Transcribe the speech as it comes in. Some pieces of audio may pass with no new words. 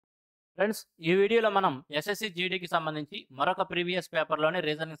Friends ఈ వీడియోలో మనం SSC GD కి సంబంధించి మరొక ప్రీవియస్ పేపర్లోని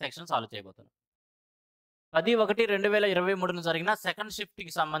రీజనింగ్ సెక్షన్ సాల్వ్ చేయబోతున్నాం. 10/1/2023 జరిగిన సెకండ్ షిఫ్ట్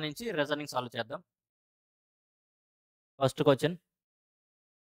కి సంబంధించి రీజనింగ్ సాల్వ్ చేద్దాం. First question,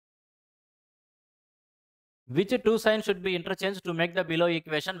 which two science should be interchange to make the below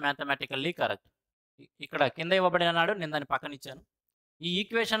equation mathematically correct. ఇక్కడ కింద ఇవ్వబడినాడు, నేను దాన్ని పక్కన ఇచ్చాను. ఈ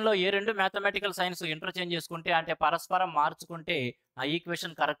ఈక్వేషన్లో ఏ రెండు మ్యాథమెటికల్ సైన్స్ ఇంటర్చేంజ్ చేసుకుంటే అంటే పరస్పరం మార్చుకుంటే ఆ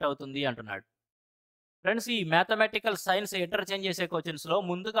ఈక్వేషన్ కరెక్ట్ అవుతుంది అంటున్నాడు. ఫ్రెండ్స్, ఈ మ్యాథమెటికల్ సైన్స్ ఇంటర్చేంజ్ చేసే క్వశ్చన్స్లో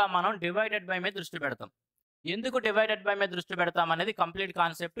ముందుగా మనం డివైడెడ్ బై మీద దృష్టి పెడతాం. ఎందుకు డివైడెడ్ బై మీద దృష్టి పెడతాం అనేది కంప్లీట్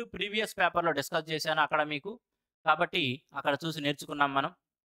కాన్సెప్ట్ ప్రీవియస్ పేపర్లో డిస్కస్ చేశాను అక్కడ మీకు, కాబట్టి అక్కడ చూసి నేర్చుకున్నాం మనం.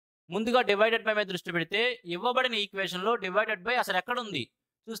 ముందుగా డివైడెడ్ బై మీద దృష్టి పెడితే ఇవ్వబడిన ఈక్వేషన్లో డివైడెడ్ బై అసలు ఎక్కడుంది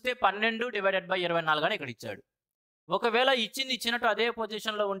చూస్తే 12/24 అని ఇక్కడ ఇచ్చాడు. ఒకవేళ ఇచ్చినట్టు అదే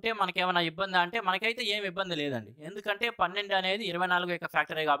పొజిషన్లో ఉంటే మనకేమైనా ఇబ్బంది అంటే మనకైతే ఏం ఇబ్బంది లేదండి. ఎందుకంటే 12 అనేది 24 యొక్క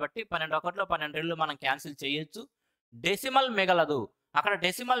ఫ్యాక్టరే కాబట్టి 12 ఒకటిలో 12 మనం క్యాన్సిల్ చేయొచ్చు. డెసిమల్ మిగలదు, అక్కడ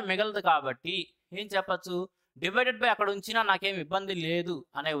డెసిమల్ మిగలదు కాబట్టి ఏం చెప్పచ్చు, డివైడెడ్ బై అక్కడ ఉంచినా నాకేం ఇబ్బంది లేదు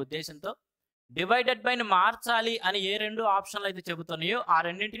అనే ఉద్దేశంతో డివైడెడ్ బైని మార్చాలి అని ఏ రెండు ఆప్షన్లు అయితే చెబుతున్నాయో ఆ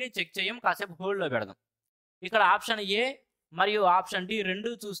రెండింటిని చెక్ చేయం, కాసేపు హోల్డ్లో పెడదాం. ఇక్కడ ఆప్షన్ ఏ మరియు ఆప్షన్ డి రెండు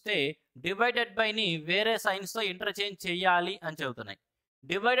చూస్తే డివైడెడ్ బైని వేరే సైన్స్తో ఇంటర్చేంజ్ చేయాలి అని చెబుతున్నాయి.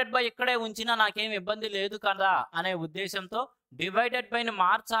 డివైడెడ్ బై ఇక్కడే ఉంచినా నాకేం ఇబ్బంది లేదు కదా అనే ఉద్దేశంతో డివైడెడ్ బైని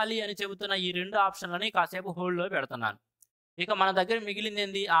మార్చాలి అని చెబుతున్న ఈ రెండు ఆప్షన్లని కాసేపు హోల్డ్లో పెడుతున్నాను. ఇక మన దగ్గర మిగిలింది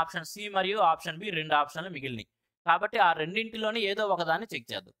ఏంది, ఆప్షన్ సి మరియు ఆప్షన్ బి, రెండు ఆప్షన్లు మిగిలినాయి. కాబట్టి ఆ రెండింటిలోని ఏదో ఒకదాన్ని చెక్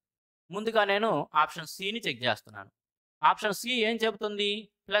చేద్దాం. ముందుగా నేను ఆప్షన్ సిని చెక్ చేస్తున్నాను. ఆప్షన్ సి ఏం చెబుతుంది,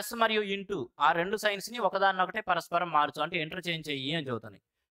 ప్లస్ మరియు ఇంటూ ఆ రెండు సైన్స్ని ఒకదాన్నొకటే పరస్పరం మార్చు అంటే ఇంటర్చేంజ్ చెయ్యి అని చెబుతుంది.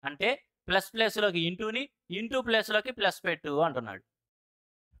 అంటే ప్లస్ ప్లేస్లోకి ఇంటూని, ఇంటూ ప్లేస్లోకి ప్లస్ పెట్టు అంటున్నాడు.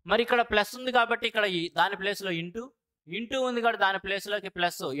 మరి ఇక్కడ ప్లస్ ఉంది కాబట్టి ఇక్కడ దాని ప్లేస్లో ఇంటూ, ఇంటూ ఉంది కాబట్టి దాని ప్లేస్లోకి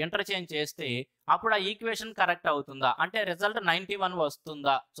ప్లస్ ఇంటర్చేంజ్ చేస్తే అప్పుడు ఆ ఈక్వేషన్ కరెక్ట్ అవుతుందా అంటే రిజల్ట్ 91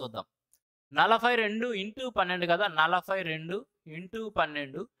 వస్తుందా చూద్దాం. 42 ఇంటూ 12 కదా, 42 ఇంటూ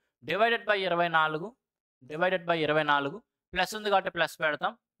 12 డివైడెడ్ బై 24 ప్లస్ ఉంది కాబట్టి ప్లస్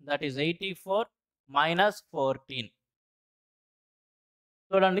పెడతాం, దట్ ఈస్ 84 మైనస్ 14.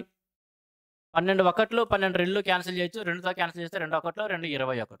 చూడండి, 12 ఒకట్లు 12 రెండు క్యాన్సిల్ చేయొచ్చు, 2తో క్యాన్సిల్ చేస్తే 2 ఒకట్లు 2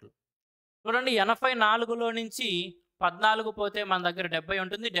 21. చూడండి, 84లో నుంచి 14 పోతే మన దగ్గర 70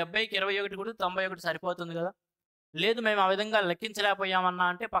 ఉంటుంది. 70కి 21 కూడా 91 సరిపోతుంది కదా. లేదు మేము ఆ విధంగా లెక్కించలేకపోయామన్నా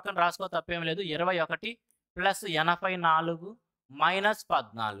అంటే పక్కన రాసుకో, తప్పేం లేదు. 21 ప్లస్ 84 మైనస్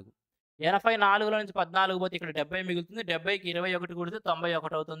 14. 84లో నుంచి 14 పోతే ఇక్కడ 70 మిగులుతుంది. 70కి 21 కూడితే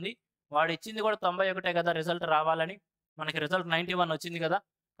 91 అవుతుంది. వాడు ఇచ్చింది కూడా 91 కదా రిజల్ట్ రావాలని, మనకి రిజల్ట్ 91 వచ్చింది కదా.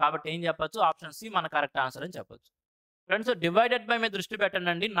 కాబట్టి ఏం చెప్పొచ్చు, ఆప్షన్ సి మన కరెక్ట్ ఆన్సర్ అని చెప్పొచ్చు. ఫ్రెండ్స్, డివైడెడ్ బై మీద దృష్టి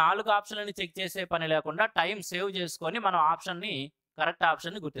పెట్టండి. 4 ఆప్షన్లని చెక్ చేసే పని లేకుండా టైం సేవ్ చేసుకొని మనం ఆప్షన్ని కరెక్ట్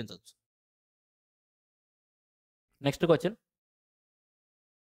ఆప్షన్ని గుర్తించవచ్చు. Next question,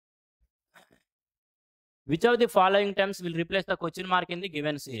 which of the following terms will replace the question mark in the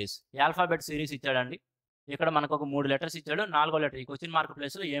given series. Alphabet series ఇచ్చాడండి. ఇక్కడ మనకు ఒక 3 లెటర్స్ ఇచ్చాడు, 4వ లెటర్ ఈ క్వశ్చన్ మార్క్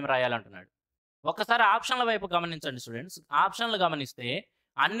ప్లేస్లో ఏం రాయాలంటున్నాడు. ఒకసారి ఆప్షన్ల వైపు గమనించండి స్టూడెంట్స్. ఆప్షన్లు గమనిస్తే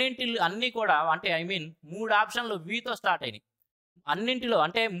అన్నీ కూడా అంటే 3 ఆప్షన్లు వీతో స్టార్ట్ అయినాయి. అన్నింటిలో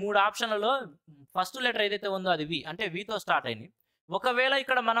అంటే 3 ఆప్షన్లలో ఫస్ట్ లెటర్ ఏదైతే ఉందో అది వి అంటే వీతో స్టార్ట్ అయినాయి. ఒకవేళ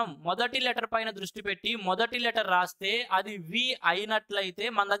ఇక్కడ మనం మొదటి లెటర్ పైన దృష్టి పెట్టి మొదటి లెటర్ రాస్తే అది వి అయినట్లయితే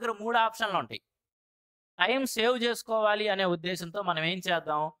మన దగ్గర 3 ఆప్షన్లు ఉంటాయి. టైం సేవ్ చేసుకోవాలి అనే ఉద్దేశంతో మనం ఏం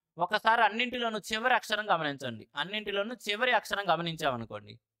చేద్దాం, ఒకసారి అన్నింటిలోనూ చివరి అక్షరం గమనించండి. అన్నింటిలోనూ చివరి అక్షరం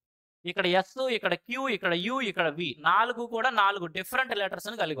గమనించామనుకోండి, ఇక్కడ ఎస్, ఇక్కడ క్యూ, ఇక్కడ యు, ఇక్కడ వి, 4 కూడా 4 డిఫరెంట్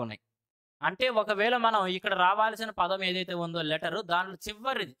లెటర్స్ని కలిగి ఉన్నాయి. అంటే ఒకవేళ మనం ఇక్కడ రావాల్సిన పదం ఏదైతే ఉందో లెటర్, దాంట్లో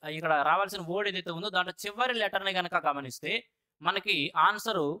చివరి ఇక్కడ రావాల్సిన వర్డ్ ఏదైతే ఉందో దాంట్లో చివరి లెటర్ని కనుక గమనిస్తే మనకి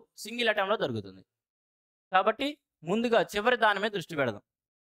ఆన్సరు సింగిల్ అటెంప్ట్లో దొరుకుతుంది. కాబట్టి ముందుగా చివరి దాని మీద దృష్టి పెడదాం.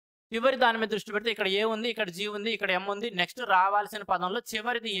 చివరి దాని మీద దృష్టి పెడితే ఇక్కడ ఏ ఉంది, ఇక్కడ జీ ఉంది, ఇక్కడ ఎం ఉంది. నెక్స్ట్ రావాల్సిన పదంలో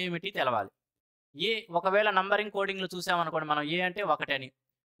చివరిది ఏమిటి తెలవాలి. ఏ ఒకవేళ నంబరింగ్ కోడింగ్లో చూసామనుకోండి, మనం ఏ అంటే 1 అని,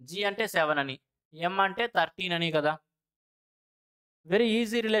 జీ అంటే 7 అని, ఎం అంటే 13 అని కదా. వెరీ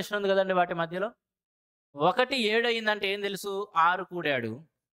ఈజీ రిలేషన్ ఉంది కదండి వాటి మధ్యలో. 1 7 అయిందంటే ఏం తెలుసు, 6 కూడాడు.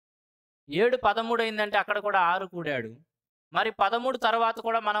 7 13 అయిందంటే అక్కడ కూడా 6 కూడాడు. మరి 13 తర్వాత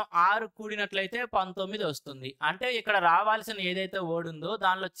కూడా మనం 6 కూడినట్లయితే 19 వస్తుంది. అంటే ఇక్కడ రావాల్సిన ఏదైతే వర్డ్ ఉందో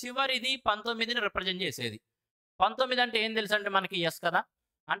దానిలో చివరిది 19ని రిప్రజెంట్ చేసేది. 19 అంటే ఏం తెలుసు అంటే మనకి ఎస్ కదా.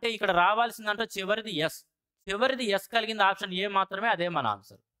 అంటే ఇక్కడ రావాల్సిందంటే చివరిది ఎస్. చివరిది ఎస్ కలిగింది ఆప్షన్ ఏ మాత్రమే, అదే మన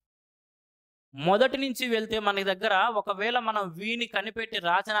ఆన్సర్. మొదటి నుంచి వెళ్తే మన దగ్గర ఒకవేళ మనం వీని కనిపెట్టి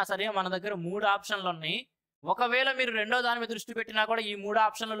రాసినా సరే మన దగ్గర 3 ఆప్షన్లు ఉన్నాయి. ఒకవేళ మీరు రెండో దాని మీద దృష్టి పెట్టినా కూడా ఈ 3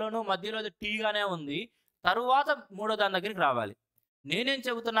 ఆప్షన్లలోనూ మధ్యలో టీగానే ఉంది. తరువాత మూడో దాని దగ్గరికి రావాలి. నేనేం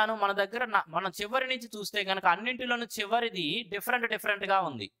చెబుతున్నాను, మన దగ్గర మనం చివరి నుంచి చూస్తే గనక అన్నింటిలోనూ చివరిది డిఫరెంట్‌గా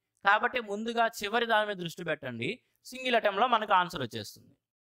ఉంది. కాబట్టి ముందుగా చివరి దాని మీద దృష్టి పెట్టండి. సింగిల్ అటెంప్ట్‌లో మనకు ఆన్సర్ వచ్చేస్తుంది.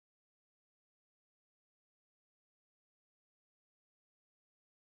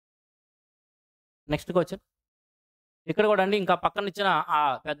 Next question. ఇక్కడ కూడా అండి ఇంకా పక్కన ఇచ్చిన ఆ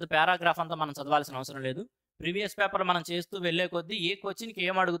పెద్ద పారాగ్రాఫ్ అంతా మనం చదవాల్సిన అవసరం లేదు. ప్రీవియస్ పేపర్ మనం చేస్తూ వెళ్ళే కొద్దీ ఏ క్వెషన్‌కి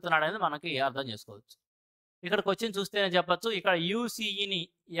ఏం అడుగుతున్నాడు అనేది మనకి అర్థం చేసుకోవచ్చు. ఇక్కడ క్వెషన్ చూస్తేనే చెప్పొచ్చు. ఇక్కడ యూసీఈని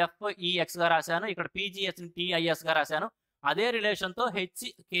ఎఫ్ఈఎక్స్‌గా రాశాను. ఇక్కడ పీజీఎస్‌ని టీఐఎస్‌గా రాశాను. అదే రిలేషన్‌తో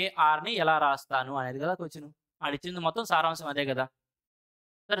హెచ్‌కేఆర్‌ని ఎలా రాస్తాను అనేది కదా క్వెషన్. ఆడిచ్చింది మొత్తం సారాంశం అదే కదా.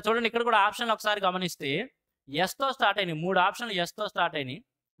 సరే చూడండి, ఇక్కడ కూడా ఆప్షన్లు ఒకసారి గమనిస్తే ఎస్‌తో స్టార్ట్ అయినాయి. 3 ఆప్షన్లు ఎస్‌తో స్టార్ట్ అయినాయి.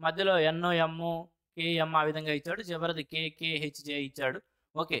 మధ్యలో ఎన్, ఎమ్, కేఎం ఆ విధంగా ఇచ్చాడు. చివరిది కేకేహెచ్‌జే ఇచ్చాడు.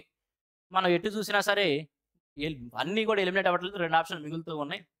 ఓకే. మనం ఎటు చూసినా సరే అన్నీ కూడా ఎలిమినేట్ అవ్వట్లేదు. 2 ఆప్షన్లు మిగులుతూ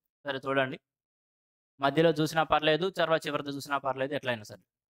ఉన్నాయి. సరే చూడండి. మధ్యలో చూసినా పర్లేదు, చివరిది చూసినా పర్లేదు, ఎట్లయినా సరే.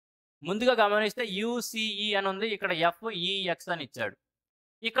 ముందుగా గమనిస్తే యూసీఈ అని ఉంది. ఇక్కడ ఎఫ్ఈఎక్స్ అని ఇచ్చాడు.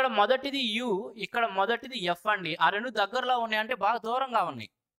 ఇక్కడ మొదటిది యు, ఇక్కడ మొదటిది ఎఫ్ అండి. ఆ 2 దగ్గరలో ఉన్నాయి అంటే బాగా దూరంగా ఉన్నాయి.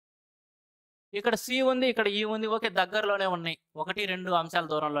 ఇక్కడ సి ఉంది, ఇక్కడ ఈ ఉంది. ఓకే, దగ్గరలోనే ఉన్నాయి. 1, 2 అంశాల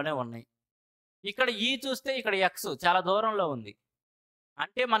దూరంలోనే ఉన్నాయి. ఇక్కడ ఈ చూస్తే ఇక్కడ ఎక్స్ చాలా దూరంలో ఉంది.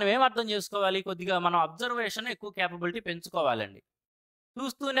 అంటే మనం ఏం అర్థం చేసుకోవాలి, కొద్దిగా మనం అబ్జర్వేషన్ ఎక్కువ కేపబిలిటీ పెంచుకోవాలండి.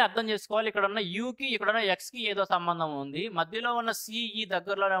 చూస్తూనే అర్థం చేసుకోవాలి. ఇక్కడ ఉన్న యూకి ఇక్కడ ఉన్న ఎక్స్కి ఏదో సంబంధం ఉంది. మధ్యలో ఉన్న సిఈ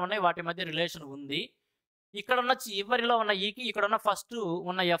దగ్గరలోనే ఉన్నాయి. వాటి మధ్య రిలేషన్ ఉంది. ఇక్కడ ఉన్న చివరిలో ఉన్న ఈకి ఇక్కడ ఉన్న ఫస్ట్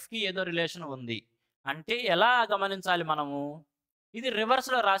ఉన్న ఎఫ్కి ఏదో రిలేషన్ ఉంది. అంటే ఎలా గమనించాలి మనము, ఇది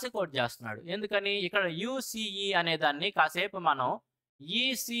రివర్స్లో రాసి కోట్ చేస్తున్నాడు. ఎందుకని, ఇక్కడ యూసిఈ అనే దాన్ని కాసేపు మనం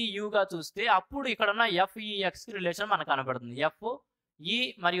ఈసియుగా చూస్తే అప్పుడు ఇక్కడ ఉన్న ఎఫ్ఈఎక్స్కి రిలేషన్ మనకు కనపడుతుంది. ఎఫ్, ఈ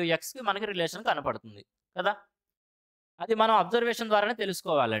మరియు ఎక్స్కి మనకి రిలేషన్ కనపడుతుంది కదా. అది మనం అబ్జర్వేషన్ ద్వారానే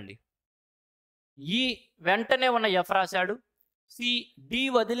తెలుసుకోవాలండి. ఈ వెంటనే ఉన్న ఎఫ్ రాశాడు. సి డి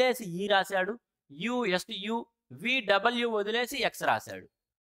వదిలేసి ఈ రాశాడు. యు విడబ్ల్యూ వదిలేసి ఎక్స్ రాశాడు.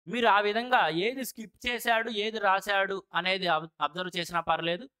 మీరు ఆ విధంగా ఏది స్కిప్ చేశాడు, ఏది రాశాడు అనేది అబ్జర్వ్ చేసినా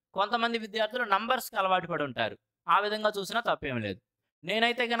పర్లేదు. కొంతమంది విద్యార్థులు నంబర్స్కి అలవాటు పడి ఉంటారు. ఆ విధంగా చూసినా తప్పేం లేదు.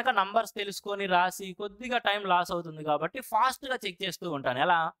 నేనైతే కనుక నంబర్స్ తెలుసుకొని రాసి కొద్దిగా టైం లాస్ అవుతుంది కాబట్టి ఫాస్ట్గా చెక్ చేస్తూ ఉంటాను.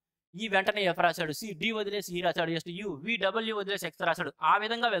 ఎలా, ఈ వెంటనే ఎఫ్ రాశాడు, సి డి వదిలేసి ఈ రాశాడు, ఎస్ యు విడబ్ల్యూ వదిలేసి ఎక్స్ రాశాడు. ఆ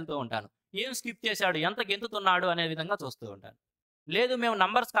విధంగా వెళ్తూ ఉంటాను. ఏం స్కిప్ చేశాడు, ఎంత గెంతుతున్నాడు అనే విధంగా చూస్తూ ఉంటాను. లేదు మేము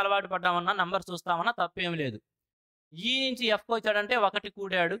నంబర్స్కి అలవాటు పడ్డామన్నా, నంబర్స్ చూస్తామన్నా తప్పేం లేదు. ఈ నుంచి ఎఫ్కి వచ్చాడంటే 1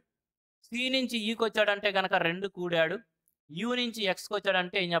 కూడాడు. సి నుంచి ఈకి వచ్చాడంటే కనుక 2 కూడాడు. యు నుంచి ఎక్స్కి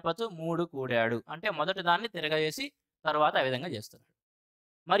వచ్చాడంటే ఏం చెప్పచ్చు, 3 కూడాడు. అంటే మొదటి దాన్ని తిరగజేసి తర్వాత ఆ విధంగా చేస్తున్నాడు.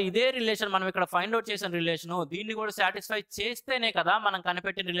 మరి ఇదే రిలేషన్ మనం ఇక్కడ ఫైండ్ అవుట్ చేసిన రిలేషను, దీన్ని కూడా సాటిస్ఫై చేస్తేనే కదా మనం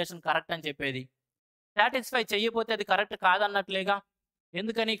కనిపెట్టిన రిలేషన్ కరెక్ట్ అని చెప్పేది. సాటిస్ఫై చేయకపోతే అది కరెక్ట్ కాదన్నట్లేగా.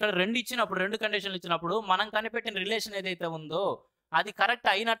 ఎందుకని, ఇక్కడ 2 ఇచ్చినప్పుడు, 2 కండిషన్లు ఇచ్చినప్పుడు మనం కనిపెట్టిన రిలేషన్ ఏదైతే ఉందో అది కరెక్ట్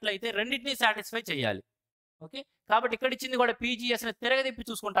అయినట్లయితే రెండింటినీ సాటిస్ఫై చేయాలి. ఓకే, కాబట్టి ఇక్కడ ఇచ్చింది కూడా పీజీఎస్ని తిరగదిప్పి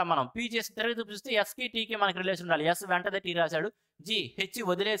చూసుకుంటాం మనం. పీజీఎస్ తిరగదిప్పి చూస్తే ఎస్కి టీకి మనకి రిలేషన్ ఉండాలి. ఎస్ వెంటనే టీ రాశాడు. జి హెచ్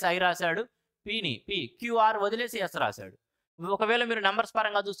వదిలేసి ఐ రాశాడు. పి క్యూఆర్ వదిలేసి ఎస్ రాశాడు. ఒకవేళ మీరు నెంబర్స్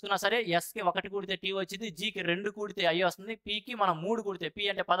పరంగా చూసుకున్నా సరే, ఎస్కి 1 కూడితే టీ వచ్చింది, జీకి 2 కూడితే ఐ వస్తుంది, పీకి మనం 3 కూడితే, పి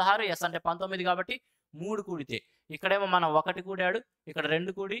అంటే 16, ఎస్ అంటే 19 కాబట్టి 3 కూడితే, ఇక్కడేమో మనం 1 కూడాడు, ఇక్కడ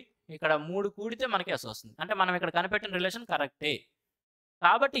 2 కూడి, ఇక్కడ 3 కూడితే మనకి ఎస్ వస్తుంది. అంటే మనం ఇక్కడ కనిపెట్టిన రిలేషన్ కరెక్టే.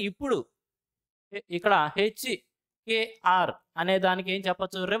 కాబట్టి ఇప్పుడు ఇక్కడ హెచ్కేఆర్ అనే దానికి ఏం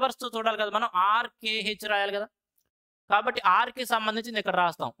చెప్పచ్చు, రివర్స్ చూడాలి కదా మనం, ఆర్కేహెచ్ రాయాలి కదా. కాబట్టి ఆర్కి సంబంధించింది ఇక్కడ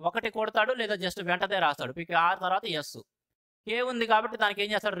రాస్తాం. 1 కొడతాడు లేదా జస్ట్ వెంటనే రాస్తాడు. పీకి ఆర్ తర్వాత ఎస్. కే ఉంది కాబట్టి దానికి ఏం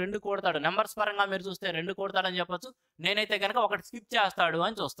చేస్తాడు, 2 కొడతాడు. నెంబర్స్ పరంగా మీరు చూస్తే 2 కొడతాడని చెప్పొచ్చు. నేనైతే కనుక 1 స్కిప్ చేస్తాడు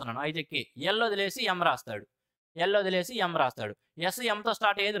అని చూస్తున్నాను. అయితే కే ఎల్ వదిలేసి ఎం రాస్తాడు. ఎల్ వదిలేసి ఎం రాస్తాడు. ఎస్ ఎంతో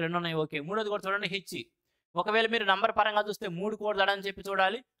స్టార్ట్ అయ్యేది 2 ఉన్నాయి. ఓకే, మూడోది కూడా చూడండి హెచ్. ఒకవేళ మీరు నంబర్ పరంగా చూస్తే 3 కొడతాడని చెప్పి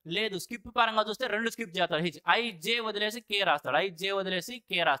చూడాలి. లేదు, స్కిప్ పరంగా చూస్తే 2 స్కిప్ చేస్తాడు. హెచ్ ఐ జే వదిలేసి కే రాస్తాడు. ఐ జే వదిలేసి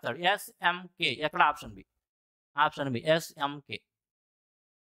కే రాస్తాడు. ఎస్ఎంకే ఎక్కడ, option B. Option B SMK.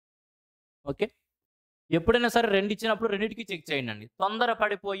 Okay, ఎప్పుడైనా సరే 2 ఇచ్చినప్పుడు రెండింటికి చెక్ చేయండి. తొందర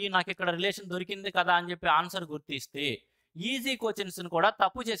పడిపోయి నాకు ఇక్కడ రిలేషన్ దొరికింది కదా అని చెప్పి ఆన్సర్ గుర్తిస్తే ఈజీ క్వశ్చన్స్ని కూడా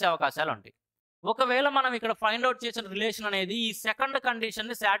తప్పు చేసే అవకాశాలు ఉంటాయి. ఒకవేళ మనం ఇక్కడ ఫైండ్ అవుట్ చేసిన రిలేషన్ అనేది ఈ సెకండ్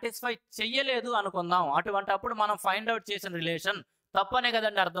కండిషన్ని సాటిస్ఫై చెయ్యలేదు అనుకుందాం. అప్పుడు మనం ఫైండ్ అవుట్ చేసిన రిలేషన్ తప్పు అనే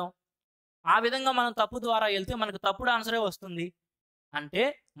కదండి అర్థం. ఆ విధంగా మనం తప్పు ద్వారా వెళ్తే మనకు తప్పుడు ఆన్సరే వస్తుంది. అంటే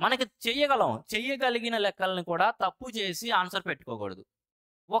మనకి చెయ్యగలిగిన లెక్కలను కూడా తప్పు చేసి ఆన్సర్ పెట్టుకోకూడదు.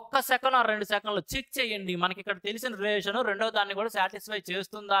 1 సెకండ్ ఆ 2 సెకండ్లు చెక్ చేయండి. మనకి ఇక్కడ తెలిసిన రిలేషన్ రెండో దాన్ని కూడా సాటిస్ఫై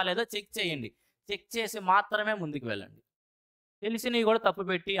చేస్తుందా లేదా చెక్ చేయండి. చెక్ చేసి మాత్రమే ముందుకు వెళ్ళండి. తెలిసినవి కూడా తప్పు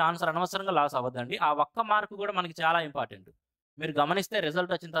పెట్టి ఆన్సర్ అనవసరంగా లాస్ అవ్వద్దండి. ఆ 1 మార్కు కూడా మనకి చాలా ఇంపార్టెంట్. మీరు గమనిస్తే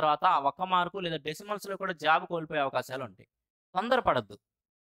రిజల్ట్ వచ్చిన తర్వాత ఆ 1 మార్కు లేదా డెసిమల్స్లో కూడా జాబ్ కోల్పోయే అవకాశాలు ఉంటాయి. తొందరపడద్దు.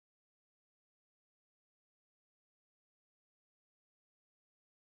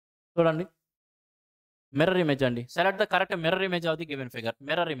 చూడండి, మిర్రర్ ఇమేజ్ అండి. Select the correct mirror image of the given figure.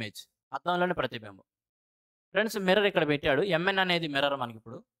 Mirror image అద్దంలోని ప్రతిబింబం. ఫ్రెండ్స్, మిర్రర్ ఇక్కడ పెట్టాడు. ఎంఎన్ అనేది మిర్రర్ మనకి.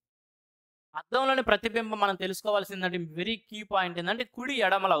 ఇప్పుడు అద్దంలోని ప్రతిబింబం మనం తెలుసుకోవాల్సిందంటే వెరీ కీ పాయింట్ ఏంటంటే కుడి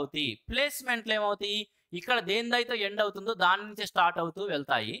ఎడమలు అవుతాయి. ప్లేస్మెంట్లు ఏమవుతాయి, ఇక్కడ దేనిదైతే ఎండ్ అవుతుందో దాని నుంచి స్టార్ట్ అవుతూ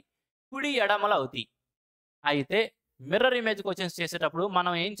వెళ్తాయి, కుడి ఎడమలు అవుతాయి. అయితే మిర్రర్ ఇమేజ్ క్వశ్చన్స్ చేసేటప్పుడు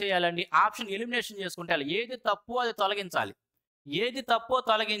మనం ఏం చేయాలండి, ఆప్షన్ ఎలిమినేషన్ చేసుకుంటే ఏది తప్పు అది తొలగించాలి. ఏది తప్పో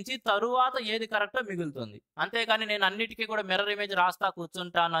తొలగించి తరువాత ఏది కరెక్టో మిగులుతుంది. అంతేకాని నేను అన్నిటికీ కూడా మిర్రర్ ఇమేజ్ రాస్తా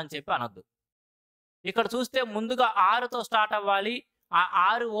కూర్చుంటాను అని చెప్పి అనొద్దు. ఇక్కడ చూస్తే ముందుగా 6తో స్టార్ట్ అవ్వాలి. ఆ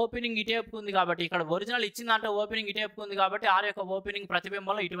 6 ఓపెనింగ్ ఇటువైపుకు ఉంది కాబట్టి, ఇక్కడ ఒరిజినల్ ఇచ్చిన దాంట్లో ఓపెనింగ్ ఇటువైపుకు ఉంది కాబట్టి 6 యొక్క ఓపెనింగ్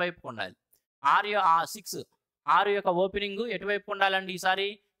ప్రతిబింబంలో ఇటువైపుకు ఉండాలి. 6 యొక్క ఓపెనింగ్ ఎటువైపుకు ఉండాలండి ఈసారి?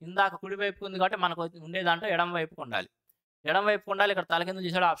 ఇందాక కుడివైపుకు ఉంది కాబట్టి మనకు ఉండే దాంట్లో ఎడమ వైపుకు ఉండాలి. ఎడమ వైపుకు ఉండాలి. ఇక్కడ తల కింద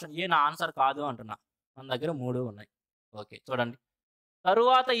చేసాడు ఆప్షన్ ఏ నా ఆన్సర్ కాదు అంటున్నా. మన దగ్గర 3 ఉన్నాయి. ఓకే, చూడండి.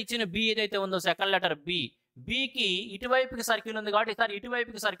 తరువాత ఇచ్చిన బి ఏదైతే ఉందో సెకండ్ లెటర్ బికి ఇటువైపుకి సర్కిల్ ఉంది కాబట్టి ఈసారి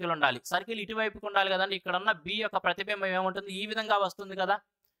ఇటువైపుకి సర్కిల్ ఉండాలి. సర్కిల్ ఇటువైపుకి ఉండాలి కదండి. ఇక్కడ ఉన్న బి యొక్క ప్రతిబింబం ఏముంటుంది, ఈ విధంగా వస్తుంది కదా.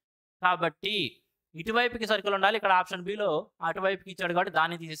 కాబట్టి ఇటువైపుకి సర్కిల్ ఉండాలి. ఇక్కడ ఆప్షన్ బిలో అటువైపుకి ఇచ్చాడు కాబట్టి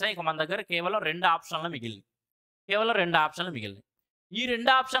దాన్ని తీసేసాయి. ఇక మన దగ్గర కేవలం 2 ఆప్షన్లు మిగిలింది. ఈ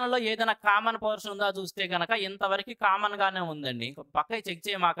 2 ఆప్షన్లలో ఏదైనా కామన్ పోర్షన్ ఉందా చూస్తే కనుక ఇంతవరకు కామన్ గానే ఉందండి. పక్కకి చెక్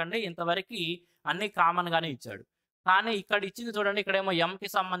చేయమాకండి, ఇంతవరకు అన్ని కామన్ గానే ఇచ్చాడు. కానీ ఇక్కడ ఇచ్చింది చూడండి, ఇక్కడేమో ఎంకి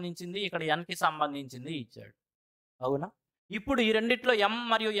సంబంధించింది, ఇక్కడ ఎన్కి సంబంధించింది ఇచ్చాడు. అవునా? ఇప్పుడు ఈ రెండిట్లో ఎం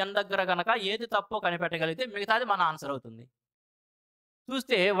మరియు ఎన్ దగ్గర కనుక ఏది తప్పో కనిపెట్టగలిగితే మిగతాది మన ఆన్సర్ అవుతుంది.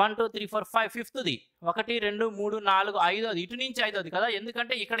 చూస్తే 1 2 3 4 5 ఫిఫ్త్ది 1 2 3 4 5ది ఇటు నుంచి 5ది కదా.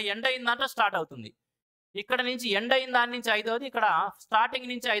 ఎందుకంటే ఇక్కడ ఎండ్ అయిన దాంట్లో స్టార్ట్ అవుతుంది. ఇక్కడ నుంచి ఎండ్ అయిన దాని నుంచి 5ది, ఇక్కడ స్టార్టింగ్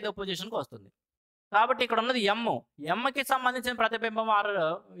నుంచి 5వ పొజిషన్కి వస్తుంది. కాబట్టి ఇక్కడ ఉన్నది ఎంకి సంబంధించిన ప్రతిబింబం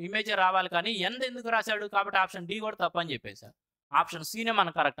ఇమేజ్ రావాలి, కానీ ఎన్ ఎందుకు రాశాడు? కాబట్టి ఆప్షన్ డి కూడా తప్పని చెప్పేశారు. ఆప్షన్ సినే మన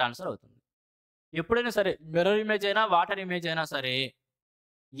కరెక్ట్ ఆన్సర్ అవుతుంది. ఎప్పుడైనా సరే మిర్రర్ ఇమేజ్ అయినా వాటర్ ఇమేజ్ అయినా సరే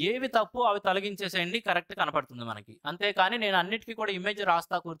ఏవి తప్పు అవి తొలగించేసేయండి, కరెక్ట్ కనపడుతుంది మనకి. అంతేకాని నేను అన్నిటికీ కూడా ఇమేజ్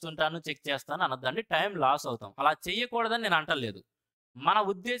రాస్తా కూర్చుంటాను, చెక్ చేస్తాను అనొద్దండి. టైం లాస్ అవుతాం. అలా చేయకూడదని నేను అంటలేదు. మన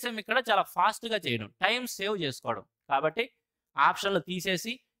ఉద్దేశం ఇక్కడ చాలా ఫాస్ట్గా చేయడం, టైం సేవ్ చేసుకోవడం. కాబట్టి ఆప్షన్లు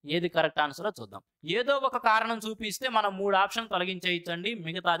తీసేసి ఏది కరెక్ట్ ఆన్సరో చూద్దాం. ఏదో ఒక కారణం చూపిస్తే మనం 3 ఆప్షన్ తొలగించేయచ్చండి,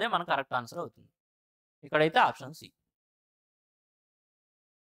 మిగతాదే మన కరెక్ట్ ఆన్సర్ అవుతుంది. ఇక్కడైతే ఆప్షన్ సి.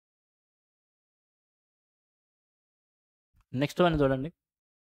 నెక్స్ట్ వన్ చూడండి,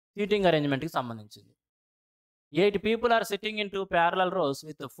 సీటింగ్ అరేంజ్మెంట్కి సంబంధించింది. 8 people are sitting in 2 parallel rows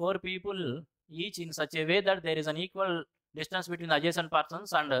with 4 people each in such a way that there is an equal distance between the adjacent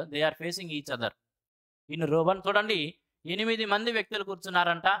persons and they are facing each other. In row 1 చూడండి, 8 మంది వ్యక్తులు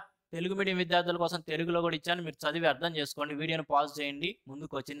కూర్చున్నారంట. Telugu medium విద్యార్థుల కోసం తెలుగులో కూడా ఇచ్చాను, మీరు చదివి అర్థం చేసుకోండి. వీడియోని పాజ్ చేయండి,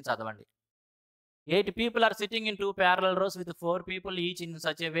 ముందుకు వచ్చింది చదవండి. 8 people are sitting in 2 parallel rows with 4 people each in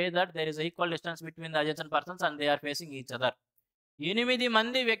such a way that there is equal distance between the adjacent persons and they are facing each other. 8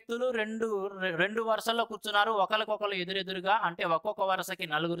 మంది వ్యక్తులు రెండు వరుసల్లో కూర్చున్నారు, ఒకరికొకరు ఎదురెదురుగా, అంటే ఒక్కొక్క వరుసకి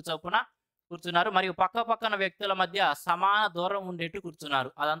 4 చొప్పున కూర్చున్నారు, మరియు పక్కన వ్యక్తుల మధ్య సమాన దూరం ఉండేట్టు కూర్చున్నారు.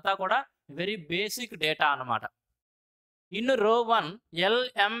 అదంతా కూడా వెరీ బేసిక్ డేటా అన్నమాట. In row 1 L,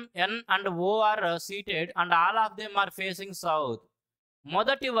 M, N and O are seated and all of them are facing south.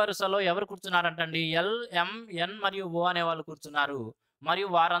 మొదటి వరుసలో ఎవరు కూర్చున్నారంటండి? L, M, N మరియు O అనే వాళ్ళు కూర్చున్నారు, మరియు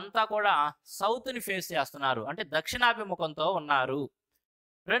వారంతా కూడా సౌత్ని ఫేస్ చేస్తున్నారు, అంటే దక్షిణాభిముఖంతో ఉన్నారు.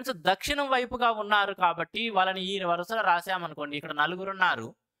 ఫ్రెండ్స్, దక్షిణం వైపుగా ఉన్నారు కాబట్టి వాళ్ళని ఈ వరుసలో రాసామనుకోండి. ఇక్కడ 4 ఉన్నారు,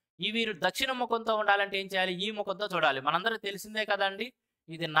 వీరు దక్షిణ ముఖంతో ఉండాలంటే ఏం చేయాలి? ఈ ముఖంతో చూడాలి. మనందరికీ తెలిసిందే కదండి,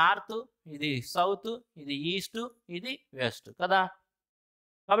 ఇది నార్త్, ఇది సౌత్, ఇది ఈస్ట్, ఇది వెస్ట్ కదా.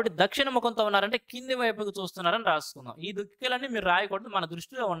 కాబట్టి దక్షిణ ముఖంతో ఉన్నారంటే కింది వైపుకు చూస్తున్నారని రాసుకుందాం. ఈ దిక్కులన్నీ మీరు రాయకూడదు, మన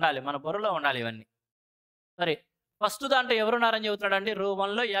దృష్టిలో ఉండాలి, మన బుర్రలో ఉండాలి ఇవన్నీ. సరే, ఫస్ట్ దాంట్లో ఎవరున్నారని చెబుతున్నాడండి? రో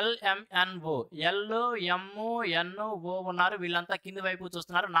 1లో LMNO, L, M, N, O ఉన్నారు. వీళ్ళంతా కింది వైపు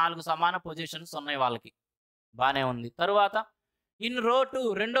చూస్తున్నారు. 4 సమాన పొజిషన్స్ ఉన్నాయి వాళ్ళకి, బాగానే ఉంది. తరువాత ఇన్ రో 2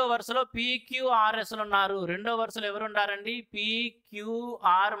 రెండో వరుసలో PQRSలు ఉన్నారు. రెండో వరుసలో ఎవరు ఉన్నారండి?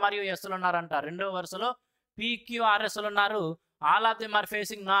 PQR మరియు Sలు ఉన్నారంట. రెండో వరుసలో PQRSలు ఉన్నారు. All of them are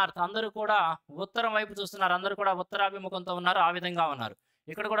facing north, అందరూ కూడా ఉత్తరం వైపు చూస్తున్నారు, అందరూ కూడా ఉత్తరాభిముఖంతో ఉన్నారు. ఆ విధంగా ఉన్నారు.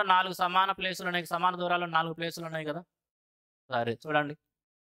 ఇక్కడ కూడా 4 సమాన ప్లేసులు ఉన్నాయి, సమాన దూరాల్లో 4 ప్లేసులు ఉన్నాయి కదా. సరే చూడండి,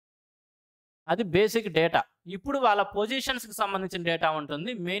 అది బేసిక్ డేటా. ఇప్పుడు వాళ్ళ పొజిషన్స్కి సంబంధించిన డేటా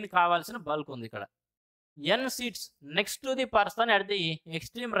ఉంటుంది. మెయిన్ కావాల్సిన బల్క్ ఉంది ఇక్కడ. N seats next to the person at the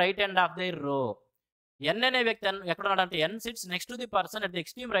extreme right end of their row. N అనే వ్యక్తి ఎక్కడ ఉన్నాడంటే N seats next to the person at the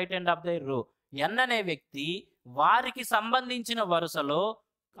extreme right end of their row. N అనే వ్యక్తి వారికి సంబంధించిన వరుసలో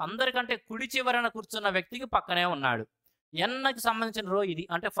అందరికంటే కుడి చివరన కూర్చున్న వ్యక్తికి పక్కనే ఉన్నాడు. ఎన్కి సంబంధించిన రో ఇది,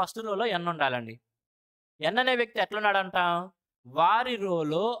 అంటే ఫస్ట్ రోలో ఎన్ ఉండాలండి. ఎన్ అనే వ్యక్తి ఎట్లున్నాడంట, వారి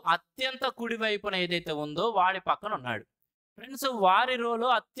రోలో అత్యంత కుడివైపున ఏదైతే ఉందో వాడి పక్కన ఉన్నాడు. ఫ్రెండ్స్, వారి రోలో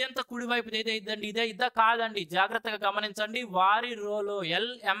అత్యంత కుడివైపు ఏదైందండి, ఇదే ఇద్దా కాదండి, జాగ్రత్తగా గమనించండి. వారి రోలో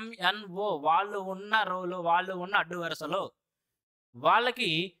LMNO, వాళ్ళు ఉన్న రోలో, వాళ్ళు ఉన్న అడ్డు వరుసలో వాళ్ళకి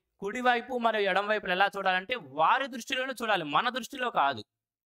కుడివైపు మరియు ఎడం వైపులు ఎలా చూడాలంటే వారి దృష్టిలోనే చూడాలి, మన దృష్టిలో కాదు.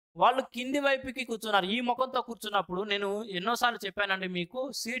 వాళ్ళు కింది వైపుకి కూర్చున్నారు, ఈ ముఖంతో కూర్చున్నప్పుడు నేను ఎన్నోసార్లు చెప్పానండి మీకు,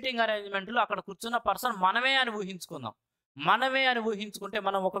 సీటింగ్ అరేంజ్మెంట్లో అక్కడ కూర్చున్న పర్సన్ మనమే అని ఊహించుకుందాం. మనమే అని ఊహించుకుంటే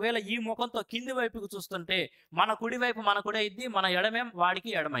మనం ఒకవేళ ఈ ముఖంతో కింది వైపుకి చూస్తుంటే మన కుడివైపు మన కుడి అయింది, మన ఎడమేం వాడికి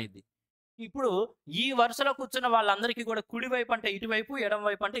ఎడమైద్ది. ఇప్పుడు ఈ వరుసలో కూర్చున్న వాళ్ళందరికీ కూడా కుడివైపు అంటే ఇటువైపు, ఎడమ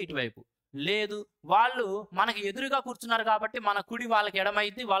వైపు అంటే ఇటువైపు. లేదు, వాళ్ళు మనకి ఎదురుగా కూర్చున్నారు కాబట్టి మన కుడి వాళ్ళకి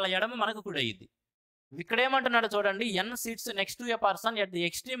ఎడమైద్ది, వాళ్ళ ఎడమ మనకు కుడి అయ్యిద్ది. ఇక్కడ ఏమంటున్నాడు చూడండి, ఎన్ seats next to a person at the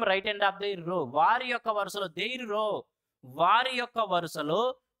extreme right end of their రో. వారి యొక్క వరుసలో, దైర్ రో, వారి యొక్క వరుసలో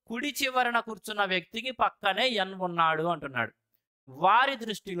కుడి చివరన కూర్చున్న వ్యక్తికి పక్కనే ఎన్ ఉన్నాడు అంటున్నాడు. వారి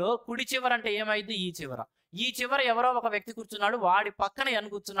దృష్టిలో కుడి చివర అంటే ఏమైంది, ఈ చివర. ఈ చివర ఎవరో ఒక వ్యక్తి కూర్చున్నాడు, వాడి పక్కన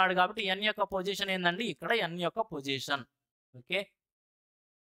ఎన్ కూర్చున్నాడు కాబట్టి ఎన్ యొక్క పొజిషన్ ఏందండి, ఇక్కడ ఎన్ యొక్క పొజిషన్. ఓకే,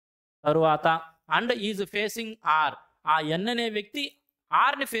 తరువాత అండ్ ఈజ్ ఫేసింగ్ ఆర్. ఆ ఎన్ అనే వ్యక్తి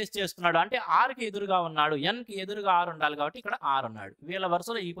ఆర్ని ఫేస్ చేస్తున్నాడు, అంటే ఆర్కి ఎదురుగా ఉన్నాడు. ఎన్కి ఎదురుగా ఆర్ ఉండాలి కాబట్టి ఇక్కడ ఆర్ ఉన్నాడు. వీళ్ళ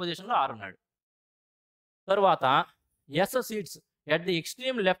వరుసలో ఈ పొజిషన్లో ఆర్ ఉన్నాడు. తరువాత yes seats at the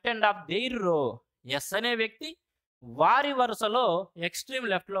extreme left end of their రో. ఎస్ అనే వ్యక్తి వారి వరుసలో ఎక్స్ట్రీమ్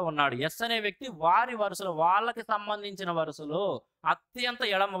లెఫ్ట్లో ఉన్నాడు. ఎస్ అనే వ్యక్తి వారి వరుసలో, వాళ్ళకి సంబంధించిన వరుసలో అత్యంత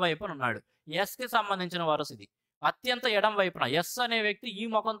ఎడమ వైపున ఉన్నాడు. ఎస్కి సంబంధించిన వరుస ఇది, అత్యంత ఎడం వైపున. ఎస్ అనే వ్యక్తి ఈ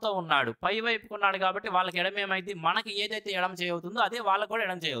ముఖంతో ఉన్నాడు, పై వైపుకు ఉన్నాడు కాబట్టి వాళ్ళకి ఎడమేమైంది, మనకి ఏదైతే ఎడం చేయవుతుందో అదే వాళ్ళకు కూడా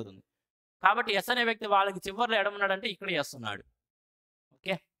ఎడం చేయవుతుంది. కాబట్టి ఎస్ అనే వ్యక్తి వాళ్ళకి చివరిలో ఎడం ఉన్నాడంటే ఇక్కడ ఎస్ ఉన్నాడు.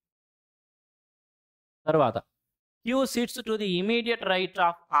 ఓకే, తర్వాత queue seats to the immediate right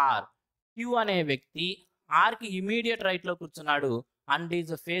of are. Queue అనే వ్యక్తి ఆర్కి ఇమీడియట్ రైట్లో కూర్చున్నాడు. అండ్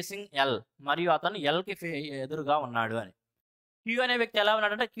ఈజ్ ఫేసింగ్ ఎల్, మరియు అతను ఎల్కి ఎదురుగా ఉన్నాడు అని. క్యూ అనే వ్యక్తి ఎలా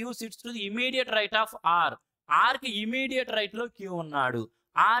ఉన్నాడంటే queue seats to the immediate right of are. Arki immediate రైట్లో queue ఉన్నాడు.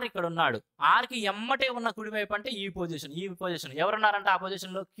 ఆర్ ఇక్కడ ఉన్నాడు. ఆర్కి ఎమ్మటే ఉన్న కుడివైపు అంటే ఈ పొజిషన్, ఈ పొజిషన్. ఎవరున్నారంటే ఆ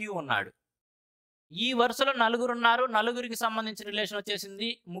పొజిషన్లో క్యూ ఉన్నాడు. ఈ వరుసలో నలుగురు ఉన్నారు, నలుగురికి సంబంధించిన రిలేషన్ వచ్చేసింది,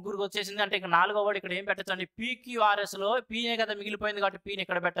 ముగ్గురికి వచ్చేసింది. అంటే ఇక నాలుగో వాడు ఇక్కడ ఏం పెట్టచ్చు అండి, PQRSలో పీనే కదా మిగిలిపోయింది కాబట్టి పీని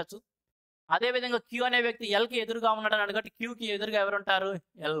ఇక్కడ పెట్టచ్చు. అదేవిధంగా క్యూ అనే వ్యక్తి ఎల్కి ఎదురుగా ఉన్నాడు అన్నాడు కాబట్టి క్యూకి ఎదురుగా ఎవరు ఉంటారు,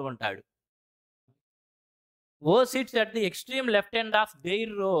 ఎల్ ఉంటాడు. ఓ seats at the extreme left end of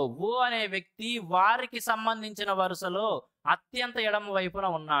their రో. ఓ అనే వ్యక్తి వారికి సంబంధించిన వరుసలో అత్యంత ఎడమ వైపున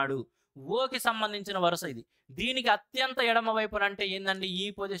ఉన్నాడు. ఓకి సంబంధించిన వరుస ఇది. దీనికి అత్యంత ఎడమ వైపున అంటే ఏందండి, ఈ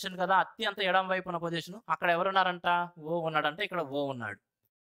పొజిషన్ కదా, అత్యంత ఎడమ వైపున పొజిషన్. అక్కడ ఎవరున్నారంట, ఓ ఉన్నాడంటే ఇక్కడ ఓ ఉన్నాడు.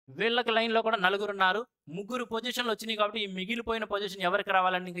 వీళ్ళకి లైన్లో కూడా నలుగురు ఉన్నారు, ముగ్గురు పొజిషన్లు వచ్చినాయి కాబట్టి ఈ మిగిలిపోయిన పొజిషన్ ఎవరికి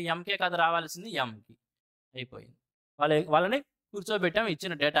రావాలండి, ఇంకా ఎంకే కదా రావాల్సింది, ఎంకి. అయిపోయింది. వాళ్ళని కూర్చోబెట్టాం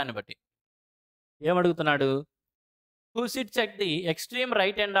ఇచ్చిన డేటాని బట్టి. ఏమడుగుతున్నాడు, who sits at the extreme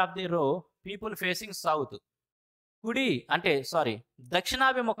right end of the రో పీపుల్ ఫేసింగ్ సౌత్. కుడి అంటే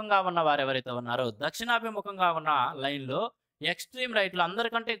దక్షిణాభిముఖంగా ఉన్న వారు ఎవరైతే ఉన్నారో, దక్షిణాభిముఖంగా ఉన్న లైన్లో ఎక్స్ట్రీమ్ రైట్లో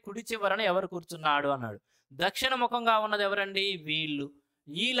అందరికంటే కుడి చివరన ఎవరు కూర్చున్నాడు అన్నాడు. దక్షిణ ముఖంగా ఉన్నది ఎవరండి, వీళ్ళు.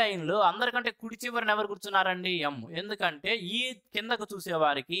 ఈ లైన్లో అందరికంటే కుడి చివరన ఎవరు కూర్చున్నారండి, ఎం. ఎందుకంటే ఈ కిందకు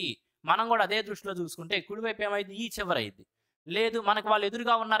చూసేవారికి మనం కూడా అదే దృష్టిలో చూసుకుంటే కుడివైపు ఏమైంది, ఈ చివర అయింది. లేదు, మనకు వాళ్ళు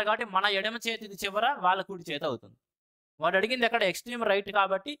ఎదురుగా ఉన్నారు కాబట్టి మన ఎడమ చేతిది చివర, వాళ్ళ కుడి చేతి అవుతుంది. వాడు అడిగింది ఎక్కడ, ఎక్స్ట్రీమ్ రైట్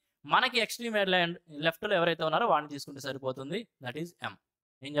కాబట్టి మనకి ఎక్స్ట్రీమ్ లెఫ్ట్లో ఎవరైతే ఉన్నారో వాడిని తీసుకుంటే సరిపోతుంది. దట్ ఈజ్ ఎం.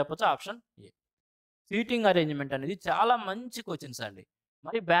 ఏం చెప్పొచ్చు, ఆప్షన్ ఏ. సీటింగ్ అరేంజ్మెంట్ అనేది చాలా మంచి క్వశ్చన్స్ అండి.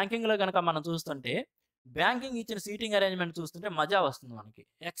 మరి బ్యాంకింగ్లో కనుక మనం చూస్తుంటే, బ్యాంకింగ్ ఇచ్చిన సీటింగ్ అరేంజ్మెంట్ చూస్తుంటే మజా వస్తుంది మనకి.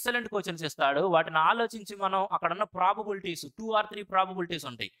 ఎక్సలెంట్ క్వశ్చన్స్ ఇస్తాడు, వాటిని ఆలోచించి మనం అక్కడ ఉన్న ప్రాబబిలిటీస్ 2 or 3 ప్రాబబిలిటీస్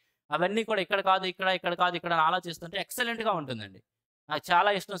ఉంటాయి, అవన్నీ కూడా ఇక్కడ కాదు ఇక్కడ, ఇక్కడ కాదు ఇక్కడ అని ఆలోచిస్తుంటే ఎక్సలెంట్గా ఉంటుందండి. నాకు చాలా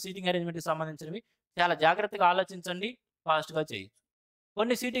ఇష్టం సీటింగ్ అరేంజ్మెంట్కి సంబంధించినవి. చాలా జాగ్రత్తగా ఆలోచించండి, ఫాస్ట్గా చేయొచ్చు.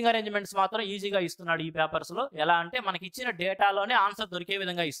 కొన్ని సీటింగ్ అరేంజ్మెంట్స్ మాత్రం ఈజీగా ఇస్తున్నాడు ఈ పేపర్స్లో. ఎలా అంటే మనకి ఇచ్చిన డేటాలోనే ఆన్సర్ దొరికే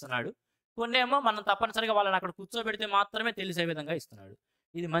విధంగా ఇస్తున్నాడు. కొన్ని ఏమో మనం తప్పనిసరిగా వాళ్ళని అక్కడ కూర్చోబెడితే మాత్రమే తెలిసే విధంగా ఇస్తున్నాడు.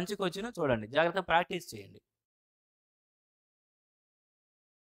 ఇది మంచి క్వశ్చన్, చూడండి, జాగ్రత్తగా ప్రాక్టీస్ చేయండి.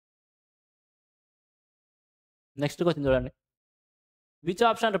 నెక్స్ట్ క్వశ్చన్ చూడండి. Which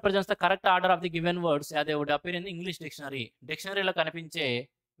option represents the correct order of the given words as they would appear in the English dictionary. డిక్షనరీలో కనిపించే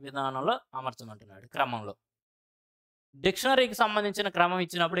విధానంలో అమర్చమంటున్నాడు, క్రమంలో. డిక్షనరీకి సంబంధించిన క్రమం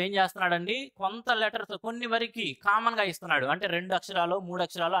ఇచ్చినప్పుడు ఏం చేస్తున్నాడండి, కొంత లెటర్స్ కొన్ని వరకు కామన్గా ఇస్తున్నాడు. అంటే 2 అక్షరాలు 3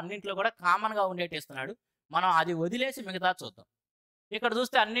 అక్షరాలు అన్నింటిలో కూడా కామన్గా ఉండేటి ఇస్తున్నాడు. మనం అది వదిలేసి మిగతా చూద్దాం. ఇక్కడ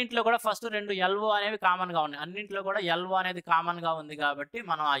చూస్తే అన్నింటిలో కూడా ఫస్ట్ 2 ఎల్ఓ అనేవి కామన్గా ఉన్నాయి. అన్నింటిలో కూడా ఎల్ఓ అనేది కామన్గా ఉంది కాబట్టి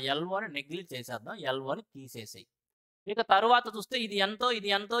మనం ఆ ఎల్ఓని నెగ్లెక్ట్ చేసేద్దాం, ఎల్ఓని తీసేసేయి. ఇక తరువాత చూస్తే ఇది ఎంతో, ఇది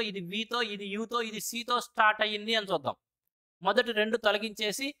ఎంతో, ఇది వితో, ఇది యుతో, ఇది సితో స్టార్ట్ అయ్యింది అని చూద్దాం. మొదటి 2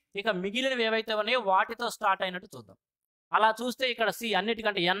 తొలగించేసి ఇక మిగిలినవి ఏవైతే ఉన్నాయో వాటితో స్టార్ట్ అయినట్టు చూద్దాం. అలా చూస్తే ఇక్కడ సి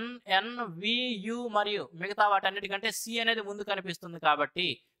అన్నిటికంటే ఎన్, వి, యు మరియు మిగతా వాటన్నిటికంటే సి అనేది ముందు కనిపిస్తుంది కాబట్టి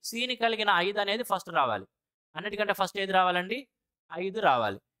సిని కలిగిన 5 అనేది ఫస్ట్ రావాలి. అన్నిటికంటే ఫస్ట్ ఏది రావాలండి? 5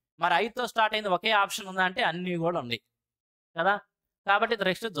 రావాలి. మరి 5తో స్టార్ట్ అయింది ఒకే ఆప్షన్ ఉందా అంటే అన్నీ కూడా ఉన్నాయి కదా. కాబట్టి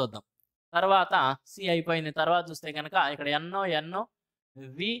నెక్స్ట్ చూద్దాం. తర్వాత సి అయిపోయింది. తర్వాత చూస్తే కనుక ఇక్కడ ఎన్నో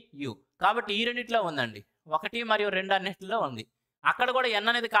వి, యు. కాబట్టి ఈ రెండిట్లో ఉందండి. 1 మరియు 2 అన్నిటిలో ఉంది. అక్కడ కూడా ఎన్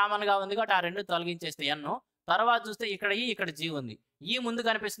అనేది కామన్గా ఉంది కాబట్టి ఆ 2 తొలగించేస్తే ఎన్నో. తర్వాత చూస్తే ఇక్కడ ఈ, ఇక్కడ జీ ఉంది. ఈ ముందు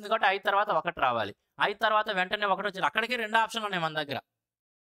కనిపిస్తుంది కాబట్టి 5 తర్వాత 1 రావాలి. 5 తర్వాత వెంటనే 1 వచ్చింది. అక్కడికి 2 ఆప్షన్లు ఉన్నాయి మన దగ్గర.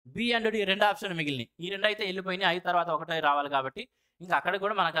 బి అండ్ డి 2 ఆప్షన్లు మిగిలినాయి. ఈ 2 అయితే వెళ్ళిపోయినాయి. 5 తర్వాత 1 రావాలి కాబట్టి ఇంకా అక్కడ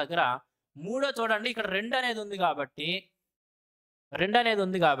కూడా మన దగ్గర మూడో చూడండి ఇక్కడ 2 అనేది ఉంది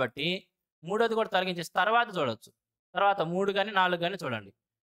కాబట్టి మూడోది కూడా తొలగించేసి తర్వాత చూడొచ్చు. తర్వాత 3 కానీ 4 కానీ చూడండి.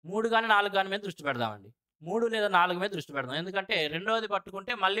 3 కానీ 4 కానీ మీద దృష్టి పెడదామండి. 3 లేదా 4 మీద దృష్టి పెడదాం. ఎందుకంటే రెండోది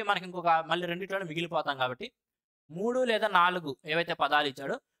పట్టుకుంటే మళ్ళీ మనకి మళ్ళీ రెండిట్లోనే మిగిలిపోతాం కాబట్టి 3 లేదా 4 ఏవైతే పదాలు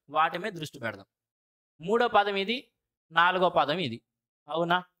ఇచ్చాడో వాటి మీద దృష్టి పెడదాం. మూడో పదం ఇది, 4వ పదం ఇది.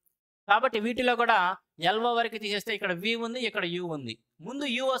 అవునా? కాబట్టి వీటిలో కూడా ఎల్ఓ వరకు తీసేస్తే ఇక్కడ వి ఉంది, ఇక్కడ యు ఉంది. ముందు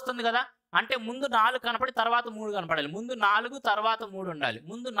యు వస్తుంది కదా, అంటే ముందు 4 కనపడి తర్వాత 3 కనపడాలి. ముందు 4 తర్వాత 3 ఉండాలి.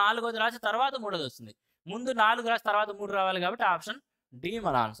 ముందు 4ది రాసి తర్వాత 3ది వస్తుంది. ముందు 4 రాసి తర్వాత 3 రావాలి కాబట్టి ఆప్షన్ డి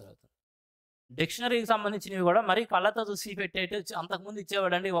మన ఆన్సర్ అవుతుంది. డిక్షనరీకి సంబంధించినవి కూడా మరి కళ్ళతో చూసి పెట్టేట్టు అంతకుముందు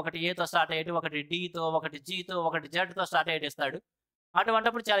ఇచ్చేవాడండి. ఒకటి ఏతో స్టార్ట్ అయ్యేటి, ఒకటి డితో, ఒకటి జీతో, ఒకటి జెడ్తో స్టార్ట్ అయ్యేటిస్తాడు.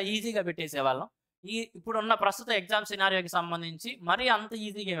 అటువంటిప్పుడు చాలా ఈజీగా పెట్టేసేవాళ్ళం. ఇప్పుడున్న ప్రస్తుత ఎగ్జామ్ సినారియోకి సంబంధించి మరీ అంత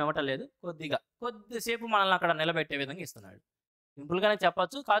ఈజీగా ఏమి ఇవ్వటం లేదు. కొద్దిసేపు మనల్ని అక్కడ నిలబెట్టే విధంగా ఇస్తున్నాడు. సింపుల్గానే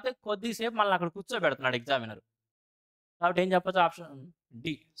చెప్పొచ్చు, కాకపోతే కొద్దిసేపు మనల్ని అక్కడ కూర్చోబెడుతున్నాడు ఎగ్జామినర్. కాబట్టి ఏం చెప్పచ్చు? Option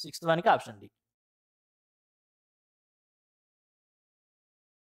D. 6th వన్కి option D.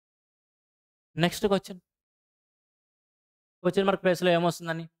 Next question mark ప్లేస్లో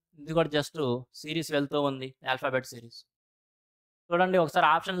ఏమొస్తుందని, ఇది కూడా జస్ట్ సిరీస్ వెళ్తూ ఉంది, ఆల్ఫాబెట్ సిరీస్. చూడండి ఒకసారి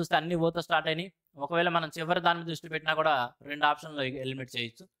ఆప్షన్ చూస్తే అన్ని ఓతో స్టార్ట్ అయినాయి. ఒకవేళ మనం చివరి దాని మీద దృష్టి పెట్టినా కూడా 2 ఆప్షన్లు ఎలిమినేట్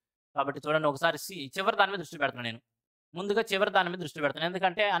చేయొచ్చు. కాబట్టి చూడండి ఒకసారి చివరి దాని మీద దృష్టి పెడతాను నేను. ముందుగా చివరి దాని మీద దృష్టి పెడతాను,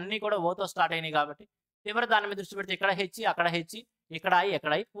 ఎందుకంటే అన్నీ కూడా ఓతో స్టార్ట్ అయినాయి కాబట్టి చివరి దాని మీద దృష్టి పెడితే ఇక్కడ హెచ్, అక్కడ హెచ్, ఇక్కడ ఐ,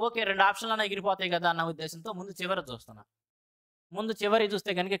 ఎక్కడ ఐ. ఓకే, 2 ఆప్షన్లు ఎగిరిపోతాయి కదా అన్న ఉద్దేశంతో ముందు చివరి చూస్తున్నా. ముందు చివరి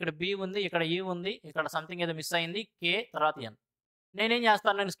చూస్తే కనుక ఇక్కడ బి ఉంది, ఇక్కడ ఈ ఉంది, ఇక్కడ సంథింగ్ ఏదో మిస్ అయింది, కే, తర్వాత ఎన్. నేనేం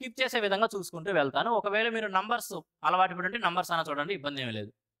చేస్తాను, నేను స్కిప్ చేసే విధంగా చూసుకుంటూ వెళ్తాను. ఒకవేళ మీరు నంబర్స్ అలవాటు పడి ఉంటే నంబర్స్ అన్న చూడండి, ఇబ్బంది ఏమీ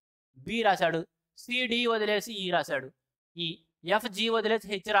లేదు. బి రాశాడు, సిడి వదిలేసి ఈ రాశాడు, ఈ ఎఫ్ జి వదిలేసి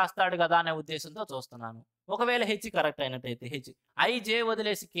హెచ్ రాస్తాడు కదా అనే ఉద్దేశంతో చూస్తున్నాను. ఒకవేళ హెచ్ కరెక్ట్ అయినట్టయితే హెచ్, ఐ జే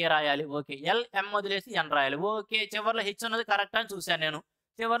వదిలేసి కే రాయాలి, ఓకే. ఎల్ ఎం వదిలేసి ఎన్ రాయాలి, ఓకే. చివరిలో హెచ్ ఉన్నది కరెక్ట్ అని చూశాను నేను.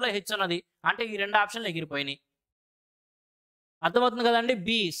 చివరిలో హెచ్ ఉన్నది అంటే ఈ 2 ఆప్షన్లు ఎగిరిపోయినాయి. అర్థమవుతుంది కదండి.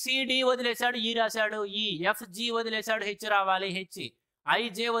 బి సిడి వదిలేశాడు, ఈ రాశాడు, ఈ ఎఫ్ జి వదిలేశాడు, హెచ్ రావాలి, హెచ్. ఐ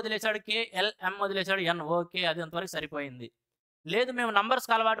జే వదిలేశాడు, కే, ఎల్ ఎం వదిలేశాడు, ఎన్, ఓకే. అది అంతవరకు సరిపోయింది. లేదు మేము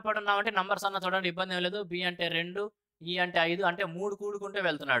నంబర్స్కి అలవాటు పడున్నామంటే నంబర్స్ అన్న చూడండి, ఇబ్బంది ఏం లేదు. బి అంటే 2, ఈ అంటే 5, అంటే 3 కూడుకుంటే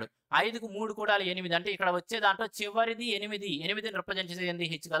వెళ్తున్నాడు. 5కు 3 కూడాలి 8, అంటే ఇక్కడ వచ్చే దాంట్లో చివరిది 8ని రిప్రజెంట్ చేసేది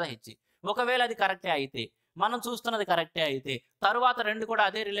హెచ్ కదా, హెచ్. ఒకవేళ అది కరెక్టే అయితే, మనం చూస్తున్నది కరెక్టే అయితే, తరువాత 2 కూడా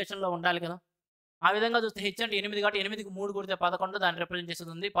అదే రిలేషన్లో ఉండాలి కదా. ఆ విధంగా చూస్తే హెచ్ అంటే 8 కాబట్టి 8కి 3 కూడితే 11, దాన్ని రిప్రజెంట్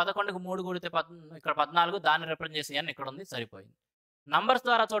చేసేది ఉంది. 11కి 3 కూడితే ఇక్కడ 14, దాన్ని రిప్రజెంట్ చేసే ఎన్ ఇక్కడ ఉంది, సరిపోయింది. నంబర్స్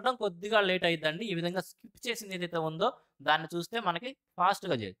ద్వారా చూడడం కొద్దిగా లేట్ అయిద్దండి. ఈ విధంగా స్కిప్ చేసింది ఏదైతే ఉందో దాన్ని చూస్తే మనకి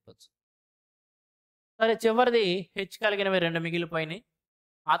ఫాస్ట్గా చేయవచ్చు. సరే, చివరిది హెచ్ కలిగినవి 2 మిగిలిపోయినాయి.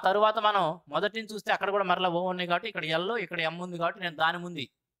 ఆ తరువాత మనం మొదటి నుంచి చూస్తే అక్కడ కూడా మరలా ఓ ఉన్నాయి కాబట్టి ఇక్కడ ఎల్లో, ఇక్కడ ఎం ఉంది కాబట్టి నేను దాని ముందు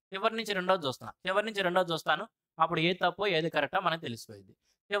చివరి నుంచి రెండోది చూస్తాను. అప్పుడు ఏది తప్పో ఏది కరెక్టో మనకు తెలిసిపోయింది.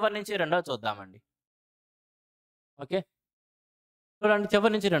 చివరి నుంచి రెండోది చూద్దామండి. ఓకే, చూడండి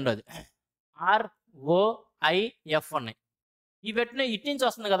చివరి నుంచి రెండోది ఆర్ ఓ ఐ ఎఫ్ ఉన్నాయి. ఈ పెట్టిన ఇటు నుంచి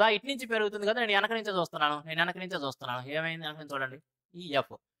వస్తుంది కదా, ఇటు నుంచి పెరుగుతుంది కదా, నేను వెనక నుంచే చూస్తున్నాను. ఏమైంది వెనక నుంచి చూడండి, ఈ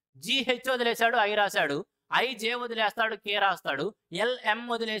ఎఫ్. జిహెచ్ వదిలేశాడు, ఐ రాశాడు, ఐ జే వదిలేస్తాడు, కే రాస్తాడు, ఎల్ ఎం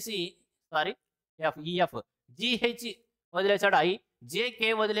వదిలేసి ఎఫ్, ఈ ఎఫ్. జిహెచ్ వదిలేశాడు, ఐ జేకే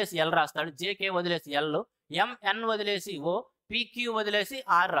వదిలేసి ఎల్ రాస్తాడు, జేకే వదిలేసి ఎల్, ఎంఎన్ వదిలేసి ఓ, పీక్యూ వదిలేసి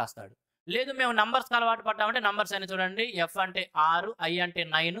ఆర్ రాస్తాడు. లేదు మేము నంబర్స్కి అలవాటు పడ్డామంటే నంబర్స్ అని చూడండి. ఎఫ్ అంటే 6, ఐ అంటే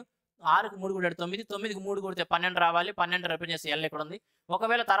 9, 6కి 3 కూడాడు 9, 9కి 3 కూడితే 12 రావాలి, 12 రిప్రజెంట్ చేసి ఎల్ ఇక్కడ ఉంది.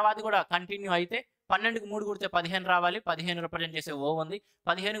 ఒకవేళ తర్వాత కూడా కంటిన్యూ అయితే 12కి 3 కూడితే 15 రావాలి, 15 రిప్రజెంట్ చేసే ఓ ఉంది.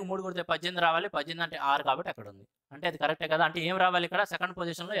 15కి 3 కూడితే 18 రావాలి, 18 అంటే 6 కాబట్టి అక్కడ ఉంది. అంటే అది కరెక్టే కదా. అంటే ఏం రావాలి ఇక్కడ, సెకండ్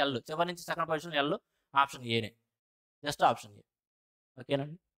పొజిషన్లో ఎల్, చివరి నుంచి సెకండ్ పొజిషన్లో ఎల్, ఆప్షన్ ఏనే, జస్ట్ ఆప్షన్ ఏ.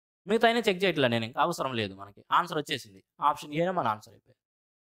 ఓకేనండి, మిగతా అయినా చెక్ చేయట్లే నేను, ఇంకా అవసరం లేదు, మనకి ఆన్సర్ వచ్చేసింది. ఆప్షన్ ఏనే మన ఆన్సర్ అయిపోయింది.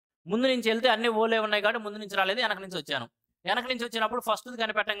 ముందు నుంచి వెళ్తే అన్ని ఓలే ఉన్నాయి కాబట్టి ముందు నుంచి రాలేదు, వెనక నుంచి వచ్చాను. వెనక నుంచి వచ్చినప్పుడు ఫస్ట్‌ది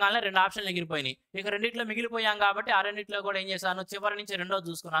కనిపెట్టంగానే 2 ఆప్షన్లు ఎగిరిపోయినాయి. ఇక రెండిట్లో మిగిలిపోయాం కాబట్టి ఆ రెండిట్లో కూడా ఏం చేశాను, చివరి నుంచి రెండోది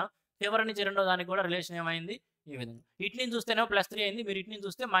చూసుకున్నాను. చివరి నుంచి రెండో దానికి కూడా రిలేషన్ ఏమైంది, ఈ విధంగా. ఇటు నుంచి చూస్తేనేమో +3 అయింది. మీరు ఇటు నుంచి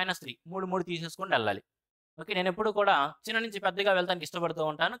చూస్తే -3. 3 తీసేసుకొని వెళ్ళాలి. ఓకే. నేను ఎప్పుడు కూడా చిన్న నుంచి పెద్దగా వెళ్తానికి ఇష్టపడుతూ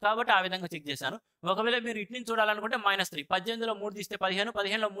ఉంటాను. కాబట్టి ఆ విధంగా చెక్ చేశాను. ఒకవేళ మీరు ఇటు నుంచి చూడాలనుకుంటే -3. 18లో 3 తీస్తే 15,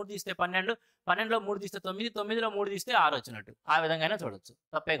 15లో 3 తీస్తే 12, 12లో 3 తీస్తే 9, 9లో 3 తీస్తే 6 వచ్చినట్టు. ఆ విధంగా అయినా చూడొచ్చు.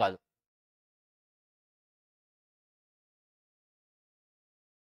 తప్పే కాదు.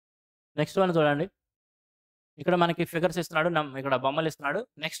 నెక్స్ట్ వన్ చూడండి. ఇక్కడ మనకి ఫిగర్స్ ఇస్తున్నాడు. ఇక్కడ బొమ్మలు ఇస్తున్నాడు.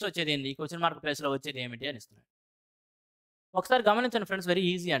 నెక్స్ట్ వచ్చేది ఏంది? క్వెషన్ మార్క్ ప్లేస్‌లో వచ్చేది ఏమిటి అని ఇస్తున్నాడు. ఒకసారి గమనించండి ఫ్రెండ్స్, వెరీ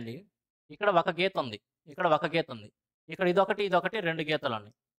ఈజీ అండి. ఇక్కడ ఒక గీత ఉంది. ఇక్కడ ఒక గీత ఉంది. ఇక్కడ ఇదొకటి, ఇదొకటి 2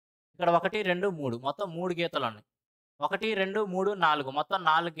 గీతలున్నాయి. ఇక్కడ 1, 2, 3 మొత్తం 3 గీతలున్నాయి. 1, 2, 3, 4 మొత్తం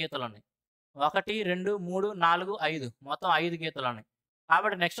 4 గీతలున్నాయి. 1, 2, 3, 4, 5 మొత్తం 5 గీతలున్నాయి.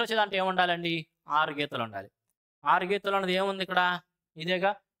 కాబట్టి నెక్స్ట్ వచ్చేదంటే ఏముండాలండి? 6 గీతలు ఉండాలి. 6 గీతలు అన్నది ఏముంది ఇక్కడ?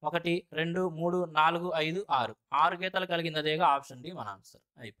 ఇదేగా. 1, 2, 3, 4, 5, 6. 6 గీతలు కలిగింది అదేగా. ఆప్షన్ డి మన ఆన్సర్.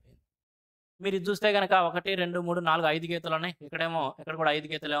 అయిపోయింది. మీరు ఇది చూస్తే గనక 1, 2, 3, 4, 5 గీతలు ఉన్నాయి. ఇక్కడేమో ఇక్కడ కూడా 5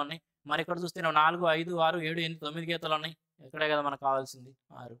 గీతలే ఉన్నాయి. మరి ఇక్కడ చూస్తే 4, 5, 6, 7, 8, 9 గీతలు ఉన్నాయి. ఇక్కడే కదా మనకు కావాల్సింది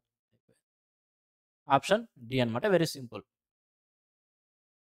 6. ఆప్షన్ డి అన్నమాట. Very simple.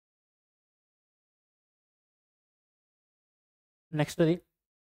 నెక్స్ట్‌ది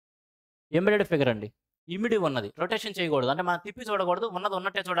ఎంబెడెడ్ ఫిగర్ అండి. ఇమిడి ఉన్నది. రొటేషన్ చేయకూడదు. అంటే మనం తిప్పి చూడకూడదు. ఉన్నది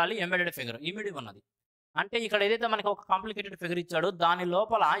ఉన్నట్టే చూడాలి. Embedded figure. ఇమిడి ఉన్నది. అంటే ఇక్కడ ఏదైతే మనకి ఒక కాంప్లికేటెడ్ ఫిగర్ ఇచ్చాడో దాని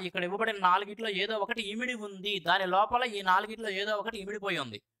లోపల ఇక్కడ ఇవ్వబడిన 4గిట్లో ఏదో ఒకటి ఇమిడి ఉంది. దాని లోపల ఈ 4గిట్లో ఏదో ఒకటి ఇమిడిపోయి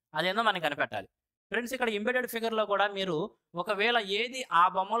ఉంది. అదేందో మనం కనిపెట్టాలి. ఫ్రెండ్స్, ఇక్కడ ఎంబెడెడ్ ఫిగర్‌లో కూడా మీరు ఒకవేళ ఏది ఆ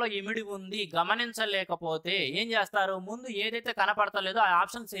బొమ్మలో ఇమిడి ఉంది గమనించలేకపోతే ఏం చేస్తారు? ముందు ఏదైతే కనపడతలేదో ఆ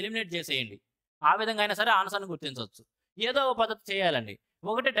ఆప్షన్స్ ఎలిమినేట్ చేసేయండి. ఆ విధంగా అయినా సరే ఆన్సర్‌ని గుర్తించొచ్చు. ఏదో ఒక పద్ధతి చేయాలండి.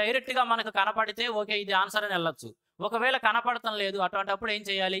 ఒకటి డైరెక్ట్‌గా మనకు కనపడితే ఓకే, ఇది ఆన్సర్ అని వెళ్ళొచ్చు. ఒకవేళ కనపడటం లేదు అటువంటప్పుడు ఏం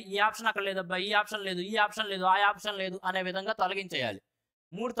చేయాలి? ఈ ఆప్షన్ అక్కడ లేదబ్బా, ఈ ఆప్షన్ లేదు, ఈ ఆప్షన్ లేదు, ఆ ఆప్షన్ లేదు అనే విధంగా తొలగించేయాలి.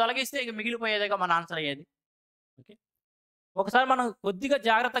 3 తొలగిస్తే ఇక మిగిలిపోయేదేగా మన ఆన్సర్ అయ్యేది. ఓకే. ఒకసారి మనం కొద్దిగా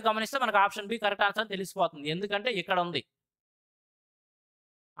జాగ్రత్తగా గమనిస్తే మనకు ఆప్షన్ బి కరెక్ట్ ఆన్సర్ అని తెలిసిపోతుంది. ఎందుకంటే ఇక్కడ ఉంది.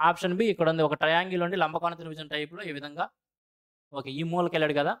 ఆప్షన్ బి ఇక్కడ ఉంది. ఒక ట్రయాంగిల్ ఉండి లంబకోణ త్రిభుజం టైప్‌లో ఈ విధంగా. ఓకే. ఈ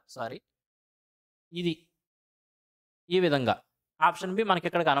మూలకెళ్ళాడు కదా! సారీ. ఇది. ఈ విధంగా. ఆప్షన్ బి మనకి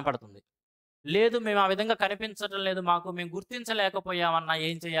ఇక్కడ కనపడుతుంది. లేదు మేము ఆ విధంగా కనిపించటం లేదు మాకు, మేము గుర్తించలేకపోయామన్నా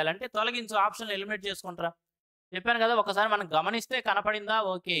ఏం చేయాలంటే తొలగించు, ఆప్షన్‌లు ఎలిమినేట్ చేసుకుంటారా. చెప్పాను కదా! ఒకసారి మనం గమనిస్తే కనపడిందా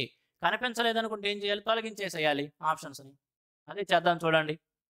ఓకే. కనిపించలేదనుకుంటే ఏం చేయాలి? తొలగించేసేయాలి ఆప్షన్స్‌ని. అదే చేద్దాం చూడండి.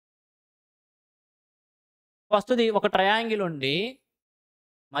 ఫస్ట్‌ది ఒక ట్రయాంగిల్ ఉండి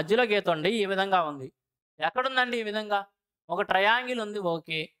మధ్యలో గీత ఉండి ఈ విధంగా ఉంది. ఎక్కడుందండి ఈ విధంగా? ఒక ట్రయాంగిల్ ఉంది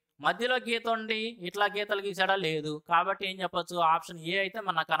ఓకే. మధ్యలో గీత ఉండి ఇట్లా గీతలు గీసాడా? లేదు. కాబట్టి ఏం చెప్పొచ్చు? ఆప్షన్ ఏ అయితే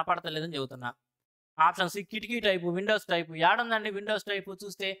మనకు కనపడతలేదని చెబుతున్నా. ఆప్షన్ సి కిటికీ type, Windows type. ఏడుందండి Windows type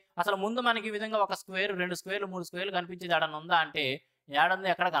చూస్తే? అసలు ముందు మనకి ఈ విధంగా ఒక స్క్వేర్, 2 స్క్వేర్లు, 3 స్క్వేర్లు కనిపించేది ఏడన్నా ఉందా అంటే ఏడుంది?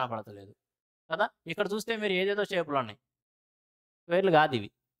 ఎక్కడ కనపడతలేదు కదా! ఇక్కడ చూస్తే మీరు ఏదేదో షేపులు ఉన్నాయి. స్క్వేర్లు కాదు ఇవి.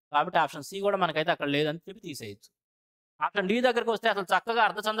 కాబట్టి ఆప్షన్ సి కూడా మనకైతే అక్కడ లేదని చెప్పి తీసేయొచ్చు. ఆప్షన్ డి దగ్గరికి వస్తే అసలు చక్కగా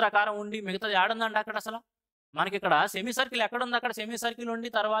అర్ధచంద్రాకారం ఉండి మిగతాది ఏడుందండి అక్కడ అసలు? మనకి ఇక్కడ సెమీ సర్కిల్ ఎక్కడుంది? అక్కడ సెమీ సర్కిల్ ఉండి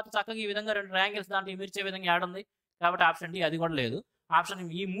తర్వాత చక్కగా ఈ విధంగా 2 ట్రయాంగిల్స్ దాంట్లో ఇమిర్చే విధంగా ఏడుంది? కాబట్టి ఆప్షన్ డి అది కూడా లేదు. ఆప్షన్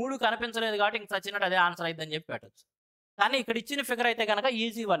ఈ 3 కనిపించలేదు కాబట్టి ఇంక చచ్చినట్టు అదే ఆన్సర్ అయిద్దని చెప్పి పెట్టొచ్చు. కానీ ఇక్కడ ఇచ్చిన ఫిగర్ అయితే గనక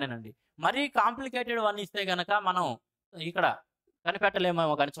ఈజీ వన్నేనండి. మరీ కాంప్లికేటెడ్ వన్ ఇస్తే గనక మనం ఇక్కడ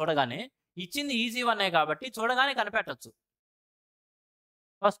కనిపెట్టలేమేమో కానీ చూడగానే. ఇచ్చింది ఈజీ వన్నే కాబట్టి చూడగానే కనిపెట్టొచ్చు.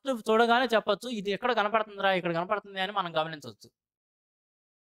 ఫస్ట్ చూడగానే చెప్పొచ్చు ఇది ఎక్కడ కనపడుతుందిరా, ఇక్కడ కనపడుతుంది అని మనం గమనించొచ్చు.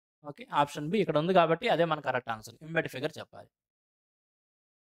 ఓకే. ఆప్షన్ బి ఇక్కడ ఉంది కాబట్టి అదే మన కరెక్ట్ ఆన్సర్. ఎంబెడెడ్ ఫిగర్ చెప్పాలి.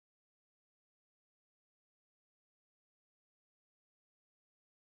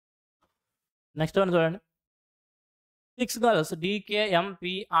 నెక్స్ట్ వన్ చూడండి. 6 girls D, K, M, P,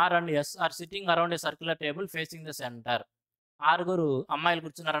 R and S are sitting around a circular table facing the center. 6 అమ్మాయిలు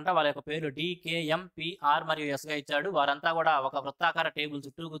కూర్చున్నారంట. వాళ్ళ యొక్క పేర్లు D, K, M, P, R మరియు S గా ఇచ్చాడు. వారంతా కూడా ఒక వృత్తాకార టేబుల్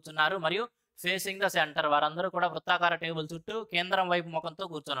చుట్టూ కూర్చున్నారు మరియు ఫేసింగ్ ద సెంటర్. వారందరూ కూడా వృత్తాకార టేబుల్ చుట్టూ కేంద్రం వైపు ముఖంతో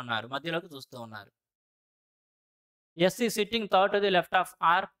కూర్చొని ఉన్నారు. మధ్యలోకి చూస్తూ ఉన్నారు. S is sitting third to the left of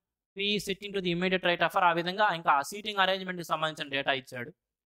R, P is sitting to the immediate right of R. ఆ విధంగా ఇంకా ఆ సీటింగ్ అరేంజ్మెంట్‌కి సంబంధించిన డేటా ఇచ్చాడు.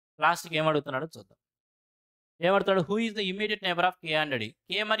 లాస్ట్‌కి ఏమడుగుతున్నాడో చూద్దాం. ఏమడుగుతాడు? Who is the immediate neighbour of K and D.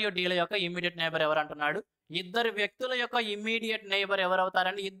 కే మరియు డీల యొక్క ఇమ్మీడియట్ నేబర్ ఎవరు అంటున్నాడు. ఇద్దరు వ్యక్తుల యొక్క ఇమ్మీడియట్ నేబర్ ఎవరు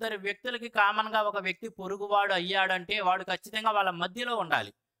అవుతారండి? ఇద్దరు వ్యక్తులకి కామన్‌గా ఒక వ్యక్తి పొరుగువాడు అయ్యాడంటే వాడు ఖచ్చితంగా వాళ్ళ మధ్యలో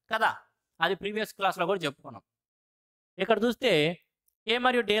ఉండాలి కదా! అది ప్రీవియస్ క్లాస్‌లో కూడా చెప్పుకున్నాం. ఇక్కడ చూస్తే కే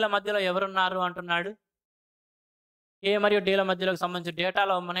మరియు డీల మధ్యలో ఎవరున్నారు అంటున్నాడు. కే మరియు డీల మధ్యలోకి సంబంధించిన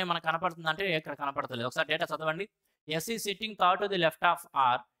డేటాలో మనకు కనపడుతుందంటే ఇక్కడ కనపడతలేదు. ఒకసారి డేటా చదవండి. Yes is sitting third to the left of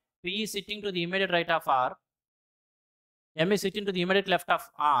are, P is sitting to the immediate right of R, M is sitting to the immediate left of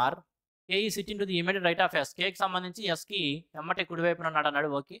R, K is sitting to the immediate right of S. K కి సంబంధించి S కి ఎమ్మటే కుడివైపున ఉన్నాడు అన్నాడు.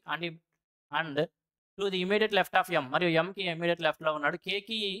 Okay. And to the immediate left of M, మరియు M కి immediate left లో ఉన్నాడు. K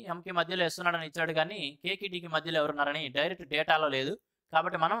కి M కి మధ్యలో S ఉన్నాడని ఇచ్చాడు, కానీ K కి D కి మధ్యలో ఎవరున్నారని డైరెక్ట్ డేటాలో లేదు.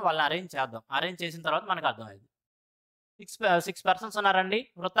 కాబట్టి మనం వాళ్ళని అరేంజ్ చేద్దాం. అరేంజ్ చేసిన తర్వాత మనకు అర్థమైంది. 6 పర్సన్స్ ఉన్నారండి.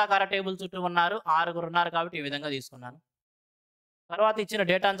 వృత్తాకార టేబుల్ చుట్టూ ఉన్నారు. 6 ఉన్నారు కాబట్టి ఈ విధంగా తీసుకున్నాను. తర్వాత ఇచ్చిన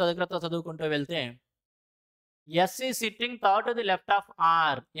డేటాను చదువుకుంటూ వెళ్తే ఎస్ ఈ sitting third to the left of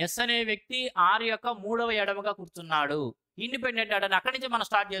are. Yes అనే వ్యక్తి ఆర్ యొక్క 3వ ఎడమగా కూర్చున్నాడు. ఇండిపెండెంట్ అని అక్కడి నుంచి మనం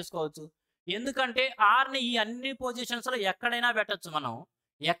స్టార్ట్ చేసుకోవచ్చు. ఎందుకంటే ఆర్ని ఈ అన్ని పొజిషన్స్లో ఎక్కడైనా పెట్టచ్చు. మనం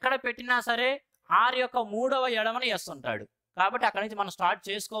ఎక్కడ పెట్టినా సరే ఆర్ యొక్క 3వ ఎడమని ఎస్ ఉంటాడు. కాబట్టి అక్కడి నుంచి మనం స్టార్ట్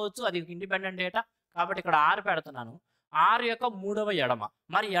చేసుకోవచ్చు. అది ఇండిపెండెంట్ డేటా కాబట్టి ఇక్కడ ఆర్ పెడుతున్నాను. ఆర్ యొక్క 3వ ఎడమ.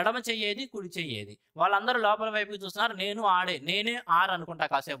 మరి ఎడమ చెయ్యేది, కుడి చెయ్యేది. వాళ్ళందరూ లోపల వైపుకి చూస్తున్నారు. నేనే ఆర్ అనుకుంటా.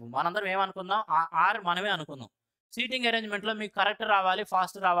 కాసేపు మనందరం ఏమనుకుందాం, ఆర్ మనమే అనుకుందాం. సీటింగ్ అరేంజ్మెంట్లో మీకు కరెక్ట్ రావాలి,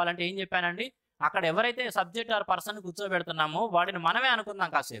 ఫాస్ట్ రావాలంటే ఏం చెప్పానండి, అక్కడ ఎవరైతే సబ్జెక్ట్ ఆర్ పర్సన్ కూర్చోబెడుతున్నామో వాడిని మనమే అనుకుందాం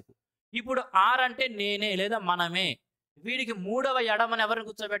కాసేపు. ఇప్పుడు ఆర్ అంటే నేనే లేదా మనమే. వీడికి 3వ ఎడమని ఎవరిని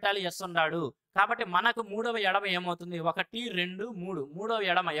కూర్చోబెట్టాలి, ఎస్ ఉన్నాడు. కాబట్టి మనకు 3వ ఎడమ ఏమవుతుంది, 1 2 3. 3వ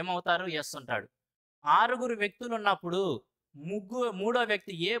ఎడమ ఏమవుతారు, ఎస్ ఉంటాడు. 6 వ్యక్తులు ఉన్నప్పుడు 3వ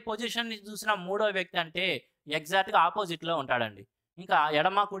వ్యక్తి ఏ పొజిషన్ చూసినా 3వ వ్యక్తి అంటే ఎగ్జాక్ట్గా ఆపోజిట్లో ఉంటాడండి. ఇంకా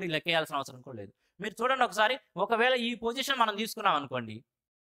ఎడమ కుడి లెక్కేయాల్సిన అవసరం కూడా లేదు. మీరు చూడండి ఒకసారి. ఒకవేళ ఈ పొజిషన్ మనం తీసుకున్నాం అనుకోండి,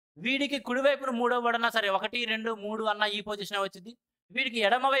 వీడికి కుడివైపున 3వ వాడన్నా సరే 1 2 3 అన్న ఈ పొజిషనే వచ్చింది. వీడికి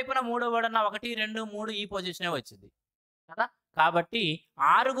ఎడమ వైపున 3వ వాడన్నా 1 2 3 ఈ పొజిషనే వచ్చింది కదా. కాబట్టి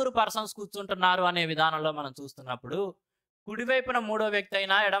 6 పర్సన్స్ కూర్చుంటున్నారు అనే విధానంలో మనం చూస్తున్నప్పుడు కుడివైపున 3వ వ్యక్తి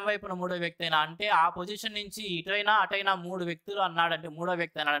అయినా ఎడమ వైపున 3వ వ్యక్తి అయినా అంటే ఆ పొజిషన్ నుంచి ఇటైనా అటైనా 3 వ్యక్తులు అన్నాడంటే 3వ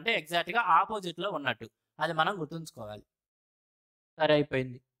వ్యక్తి అన్నాడంటే ఎగ్జాక్ట్గా ఆపోజిట్లో ఉన్నట్టు. అది మనం గుర్తుంచుకోవాలి. సరే,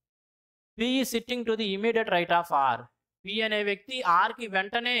 అయిపోయింది. P is sitting to the immediate right of R. P అనే వ్యక్తి ఆర్కి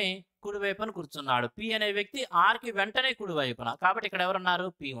వెంటనే కుడివైపున కూర్చున్నాడు. P అనే వ్యక్తి ఆర్కి వెంటనే కుడివైపున. కాబట్టి ఇక్కడ ఎవరున్నారు,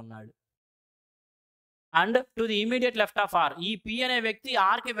 P ఉన్నాడు. And to the immediate left of are. ఈ P అనే వ్యక్తి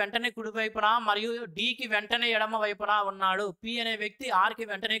ఆర్కి వెంటనే కుడివైపున మరియు Dకి వెంటనే ఎడమ వైపున ఉన్నాడు. P అనే వ్యక్తి ఆర్కి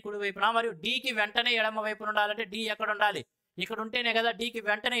వెంటనే కుడివైపున మరియు Dకి వెంటనే ఎడమ వైపున ఉండాలంటే D ఎక్కడ ఉండాలి, ఇక్కడ ఉంటేనే కదా Dకి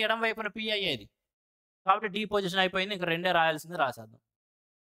వెంటనే ఎడమ వైపున P అయ్యేది. కాబట్టి D పొజిషన్ అయిపోయింది. ఇంకా రెండే రాయాల్సింది, రాసేద్దాం.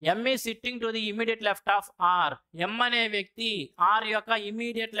 M is sitting to the immediate left of R. M అనే వ్యక్తి R యొక్క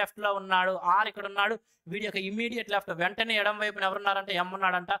ఇమీడియట్ లెఫ్ట్ లో ఉన్నాడు. R ఇక్కడ ఉన్నాడు. వీడి యొక్క ఇమీడియట్ లెఫ్ట్ వెంటనే ఎడమ వైపున ఎవరున్నారంటే M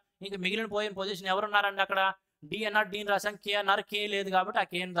ఉన్నాడంట. ఇంకా మిగిలిన పోయిన పొజిషన్ ఎవరున్నారంటే అక్కడ D అన్నారు, Dని రాసాం. K అన్నారు, K లేదు కాబట్టి ఆ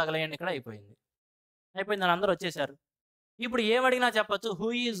Kని తగలేయండి. ఇక్కడ అయిపోయింది. అని అందరూ వచ్చేసారు. ఇప్పుడు ఏమడిగినా చెప్పొచ్చు, who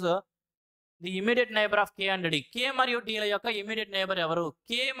is the immediate neighbour of K and D. K మరియు Dల యొక్క ఇమీడియట్ నైబర్ ఎవరు?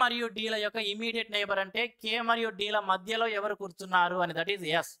 K మరియు Dల యొక్క ఇమీడియట్ నైబర్ అంటే K మరియు Dల మధ్యలో ఎవరు కూర్చున్నారు అని. That is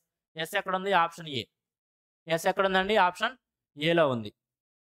yes. ఎస్ ఎక్కడ ఉంది, ఆప్షన్ ఏ. ఎస్ ఎక్కడ ఉందండి, ఆప్షన్ ఏలో ఉంది.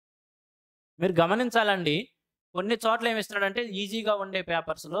 మీరు గమనించాలండి, కొన్ని చోట్ల ఏమి ఇస్తున్నాడంటే ఈజీగా ఉండే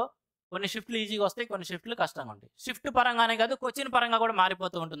పేపర్స్లో కొన్ని షిఫ్ట్లు ఈజీగా వస్తాయి, కొన్ని షిఫ్ట్లు కష్టంగా ఉంటాయి. షిఫ్ట్ పరంగానే కాదు, క్వశ్చన్ పరంగా కూడా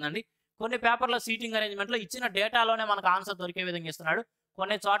మారిపోతూ ఉంటుందండి. కొన్ని పేపర్లో సీటింగ్ అరేంజ్మెంట్లో ఇచ్చిన డేటాలోనే మనకు ఆన్సర్ దొరికే విధంగా ఇస్తున్నాడు.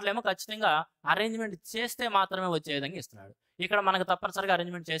 కొన్ని చోట్లేమో ఖచ్చితంగా అరేంజ్మెంట్ చేస్తే మాత్రమే వచ్చే విధంగా ఇస్తున్నాడు. ఇక్కడ మనకు తప్పనిసరిగా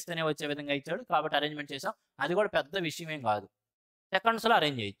అరేంజ్మెంట్ చేస్తేనే వచ్చే విధంగా ఇచ్చాడు కాబట్టి అరేంజ్మెంట్ చేసాం. అది కూడా పెద్ద విషయం ఏం కాదు, సెకండ్స్లో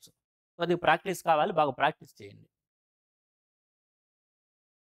అరేంజ్ చేయొచ్చు. కొద్దిగా ప్రాక్టీస్ కావాలి, బాగా ప్రాక్టీస్ చేయండి.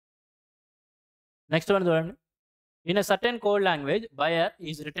 నెక్స్ట్ వన్ చూడండి. In a certain code language buyer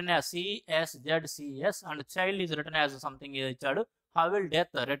is written as CSZCS and child is written as something ఇచ్చాడు. How will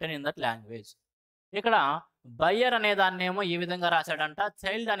death return in that language. ఇక్కడ బయ్యర్ అనే దాన్ని ఏమో ఈ విధంగా రాశాడంట,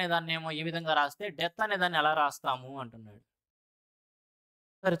 చైల్డ్ అనే దాన్ని ఏమో ఈ విధంగా రాస్తే డెత్ అనే దాన్ని ఎలా రాస్తాము అంటున్నాడు.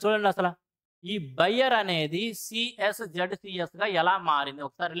 సరే చూడండి, అసలు ఈ బయ్యర్ అనేది CSZCS గా ఎలా మారింది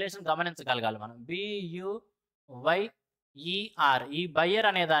ఒకసారి రిలేషన్ గమనించగలగాలి మనం. BUYER. ఈ బయ్యర్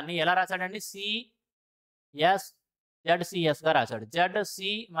అనే దాన్ని ఎలా రాశాడండి, CSZCS గా రాశాడు. ZC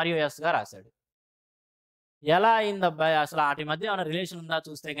మరియు S గా రాశాడు. ఎలా అయిందబ్బా, అసలు వాటి మధ్య ఏమైనా రిలేషన్ ఉందా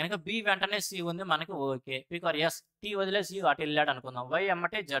చూస్తే కనుక B వెంటనే C ఉంది మనకి, ఓకే. బికార్ S, T వదిలేసి అటు వెళ్ళాడు అనుకుందాం. Y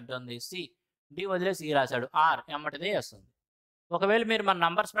ఎమ్మటే Z ఉంది, C, D వదిలేసి E రాశాడు, R ఎమ్మటిదే S ఉంది. ఒకవేళ మీరు మన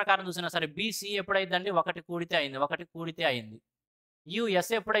నంబర్స్ ప్రకారం చూసినా సరే BC ఎప్పుడైందండి, 1 కూడితే అయింది, 1 కూడితే అయింది. US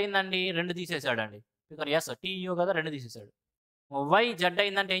ఎప్పుడైందండి, 2 తీసేశాడండి. బికార్ S TU కదా, 2 తీసేశాడు. Y Z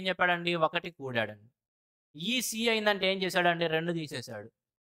అయిందంటే ఏం చెప్పాడండి, 1 కూడాడండి. ఈ C అయిందంటే ఏం చేశాడండి, 2 తీసేశాడు.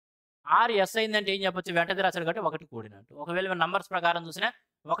 R S అయిందంటే ఏం చెప్పొచ్చు, వెంటనే రాశాడు కాబట్టి 1 కూడినట్టు. ఒకవేళ నంబర్స్ ప్రకారం చూసినా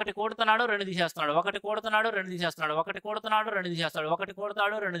 1 కూడుతున్నాడు, 2 తీసేస్తున్నాడు, 1 కూడుతున్నాడు, 2 తీసేస్తున్నాడు, 1 కూడుతున్నాడు, 2 తీసేస్తాడు, 1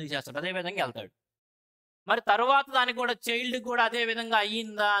 కూడతాడు, 2 తీసేస్తాడు. అదే విధంగా వెళ్తాడు. మరి తర్వాత దానికి కూడా చైల్డ్ కూడా అదే విధంగా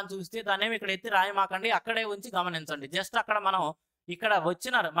అయ్యిందా అని చూస్తే దాన్ని ఇక్కడ ఎత్తి రాయమాకండి, అక్కడే ఉంచి గమనించండి. జస్ట్ అక్కడ మనం ఇక్కడ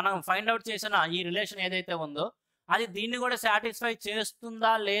వచ్చిన మనం ఫైండ్ అవుట్ చేసిన ఈ రిలేషన్ ఏదైతే ఉందో అది దీన్ని కూడా సాటిస్ఫై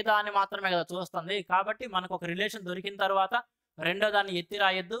చేస్తుందా లేదా అని మాత్రమే కదా చూస్తుంది. కాబట్టి మనకు ఒక రిలేషన్ దొరికిన తర్వాత రెండో దాన్ని ఎత్తి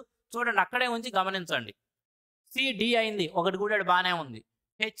రాయొద్దు. చూడండి అక్కడే ఉంచి గమనించండి. సిడి అయింది, ఒకటి కూడాడు బాగానే ఉంది.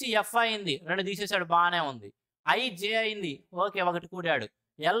 హెచ్ఎఫ్ అయింది, రెండు తీసేసాడు, బాగానే ఉంది. ఐజే అయింది, ఓకే ఒకటి కూడాడు.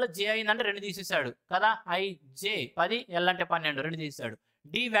 ఎల్ జే అయిందంటే రెండు తీసేసాడు కదా, ఐజే 10, ఎల్ అంటే 12, రెండు తీసేసాడు.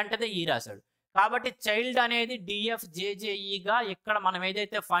 డి వెంటనే ఈ రాశాడు. కాబట్టి చైల్డ్ అనేది డిఎఫ్ జేజేఈగా ఇక్కడ మనం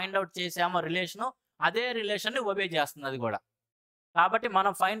ఏదైతే ఫైండ్ అవుట్ చేసామో రిలేషను అదే రిలేషన్ని ఒబే చేస్తుంది అది కూడా. కాబట్టి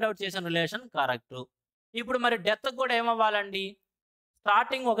మనం ఫైండ్ అవుట్ చేసిన రిలేషన్ కరెక్ట్. ఇప్పుడు మరి డెత్ కూడా ఏమవ్వాలండి,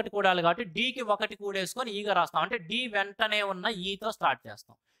 స్టార్టింగ్ ఒకటి కూడాలి కాబట్టి డీకి ఒకటి కూడేసుకొని ఈగా రాస్తాం. అంటే డి వెంటనే ఉన్న ఈతో స్టార్ట్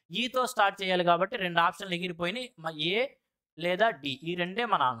చేస్తాం. ఈతో స్టార్ట్ చేయాలి కాబట్టి రెండు ఆప్షన్లు ఎగిరిపోయినాయి, ఏ లేదా డి, ఈ రెండే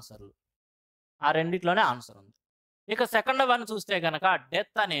మన ఆన్సర్లు. ఆ రెండిట్లోనే ఆన్సర్ ఉంది. ఇక సెకండ్ వన్ చూస్తే కనుక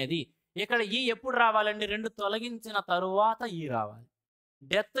డెత్ అనేది ఇక్కడ ఈ ఎప్పుడు రావాలండి, రెండు తొలగించిన తరువాత ఈ రావాలి.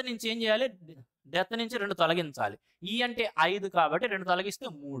 డెత్ నుంచి ఏం చేయాలి, డెత్ నుంచి రెండు తొలగించాలి. ఈ అంటే 5 కాబట్టి రెండు తొలగిస్తే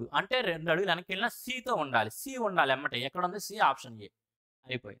 3, అంటే 2 అడుగులు వెనక్కి వెళ్ళినా సితో ఉండాలి. సి ఉండాలి ఎమ్మటే. ఎక్కడ ఉంది సి, ఆప్షన్ ఏ.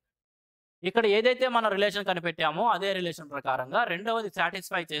 అయిపోయింది. ఇక్కడ ఏదైతే మనం రిలేషన్ కనిపెట్టామో అదే రిలేషన్ ప్రకారంగా రెండవది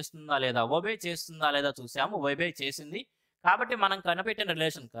సాటిస్ఫై చేస్తుందా లేదా, ఒబే చేస్తుందా లేదా చూసాము. ఒబే చేసింది కాబట్టి మనం కనిపెట్టిన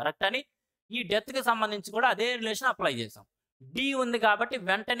రిలేషన్ కరెక్ట్ అని ఈ డెత్కి సంబంధించి కూడా అదే రిలేషన్ అప్లై చేసాం. డి ఉంది కాబట్టి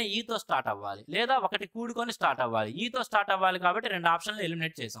వెంటనే ఈతో స్టార్ట్ అవ్వాలి, లేదా ఒకటి కూడుకొని స్టార్ట్ అవ్వాలి. ఈతో స్టార్ట్ అవ్వాలి కాబట్టి రెండు ఆప్షన్లు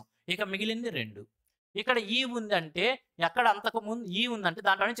ఎలిమినేట్ చేసాం. ఇక మిగిలింది 2. ఇక్కడ ఈ ఉందంటే ఎక్కడ అంతకు ముందు ఈ ఉందంటే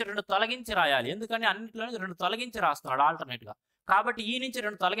దాంట్లో నుంచి రెండు తొలగించి రాయాలి. ఎందుకని అన్నింటిలోనే రెండు తొలగించి రాస్తున్నాడు ఆల్టర్నేట్గా. కాబట్టి ఈ నుంచి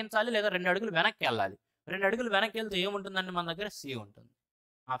రెండు తొలగించాలి, లేదా 2 అడుగులు వెనక్కి వెళ్ళాలి. 2 అడుగులు వెనక్కి వెళ్తే ఏముంటుందండి మన దగ్గర, సి ఉంటుంది.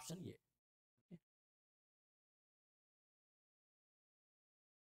 Option A.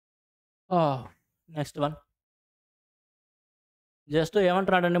 Next one just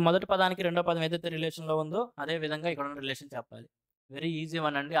ఏమంటున్నాడండి, మొదటి పదానికి రెండో పదం ఏదైతే రిలేషన్లో ఉందో అదే విధంగా ఇక్కడ ఉన్న రిలేషన్ చెప్పాలి. వెరీ ఈజీ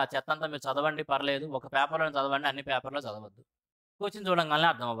వన్ అండి. ఆ చెత్త అంతా మీరు చదవండి పర్లేదు, ఒక పేపర్లో చదవండి, అన్ని పేపర్లో చదవద్దు. క్వశ్చన్ చూడంగానే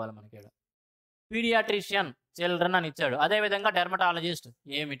అర్థం అవ్వాలి మనకి. ఇక్కడ పీడియాట్రిషియన్ చిల్డ్రన్ అని ఇచ్చాడు. అదేవిధంగా డెర్మటాలజిస్ట్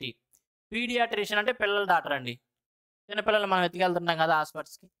ఏమిటి. పీడియాట్రిషియన్ అంటే పిల్లల డాక్టర్ అండి, చిన్నపిల్లలు మనం ఎత్తుకెళ్తుంటాం కదా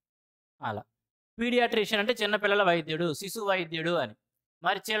హాస్పిటల్స్కి అలా. పీడియాట్రిషియన్ అంటే చిన్నపిల్లల వైద్యుడు, శిశు వైద్యుడు అని.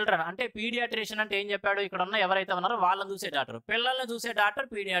 మరి చిల్డ్రన్ అంటే పీడియాట్రిషియన్ అంటే ఏం చెప్పాడు, ఇక్కడ ఉన్న ఎవరైతే ఉన్నారో వాళ్ళని చూసే డాక్టర్, పిల్లల్ని చూసే డాక్టర్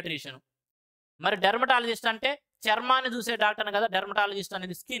పీడియాట్రిషియన్. మరి డెర్మటాలజిస్ట్ అంటే చర్మాన్ని చూసే డాక్టర్ కదా, డెర్మటాలజిస్ట్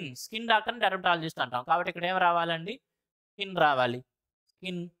అనేది స్కిన్ డాక్టర్ని డెర్మటాలజిస్ట్ అంటాం. కాబట్టి ఇక్కడ ఏం రావాలండి, స్కిన్ రావాలి.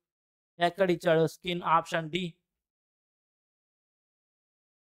 స్కిన్ ఎక్కడ ఇచ్చాడు, skin, option D.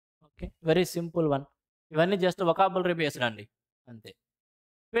 Okay, very simple one. ఇవన్నీ జస్ట్ వొకాబులరీ బేస్డ్ అండి, అంతే.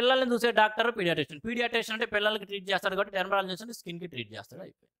 పిల్లల్ని చూసే డాక్టర్ పీడియాట్రిషియన్. పీడియాట్రిషియన్ అంటే పిల్లలకి ట్రీట్ చేస్తాడు కాబట్టి డెర్మటాలజిస్ట్ అంటే స్కిన్కి ట్రీట్ చేస్తాడు.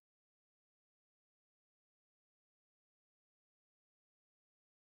 అయిపోయింది.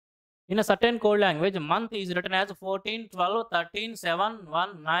 In a certain code language, month is written as 14, 12, 13, 7,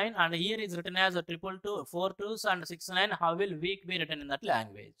 1, 9 and year is written as 222, 4 2s and 6 9. How will week be written in that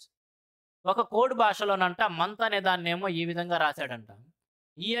language? ఒక కోడ్ భాషలోనంట మంత్ అనే దాన్నేమో ఈ విధంగా రాశాడంట,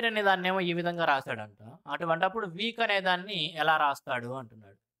 ఇయర్ అనే దాన్నేమో ఈ విధంగా రాశాడంట. అటువంటప్పుడు వీక్ అనే దాన్ని ఎలా రాస్తాడు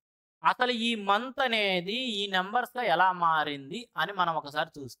అంటున్నాడు. అసలు ఈ మంత్ అనేది ఈ నెంబర్స్గా ఎలా మారింది అని మనం ఒకసారి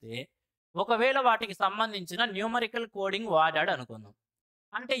చూస్తే, ఒకవేళ వాటికి సంబంధించిన న్యూమరికల్ కోడింగ్ వాడాడు అనుకుందాం.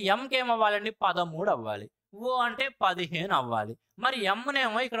 అంటే ఎంకి ఏమవ్వాలండి, 13 అవ్వాలి. ఓ అంటే 15 అవ్వాలి. మరి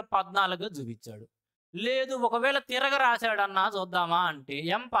ఎంనేమో ఇక్కడ 14 చూపించాడు. లేదు ఒకవేళ తిరగ రాశాడన్నా చూద్దామా అంటే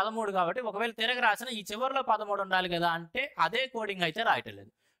ఎం 13 కాబట్టి ఒకవేళ తిరగ రాసిన ఈ చివరిలో 13 ఉండాలి కదా, అంటే అదే కోడింగ్ అయితే రాయటం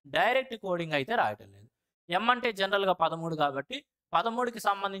లేదు, డైరెక్ట్ కోడింగ్ అయితే రాయటం లేదు. ఎం అంటే జనరల్గా 13 కాబట్టి 13కి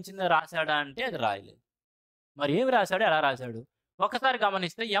సంబంధించింది రాశాడా అంటే అది రాయలేదు. మరి ఏమి రాశాడు, ఎలా రాశాడు ఒకసారి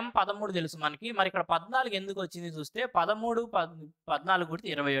గమనిస్తే ఎం 13 తెలుసు మనకి. మరి ఇక్కడ 14 ఎందుకు వచ్చింది చూస్తే 13 14 కొడితే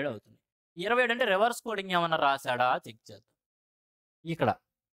 27 అవుతుంది. 27 అంటే రివర్స్ కోడింగ్ ఏమన్నా రాశాడా చెక్ చేద్దాం. ఇక్కడ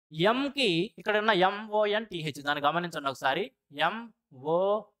ఎంకి ఇక్కడ ఉన్న MONTH దాన్ని గమనించండి ఒకసారి.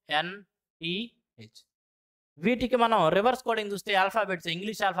 MONTH వీటికి మనం రివర్స్ కోడింగ్ చూస్తే ఆల్ఫాబెట్స్,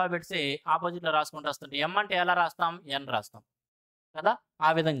 ఇంగ్లీష్ ఆల్ఫాబెట్స్ ఆపోజిట్లో రాసుకుంటూ వస్తుంటే ఎం అంటే ఎలా రాస్తాం, ఎన్ రాస్తాం కదా. ఆ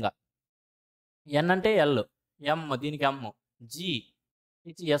విధంగా ఎన్ అంటే ఎల్, ఎం దీనికి ఎమ్, జీ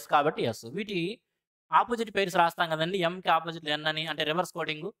ఇచ్చి ఎస్ కాబట్టి ఎస్. వీటి ఆపోజిట్ పేర్స్ రాస్తాం కదండి. ఎంకి ఆపోజిట్ ఎన్ అని అంటే రివర్స్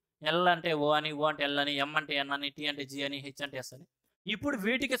కోడింగ్, ఎల్ అంటే ఓ అని, ఓ అంటే ఎల్ అని, ఎం అంటే ఎన్ అని, టీ అంటే జీ అని, హెచ్ అంటే ఎస్ అని. ఇప్పుడు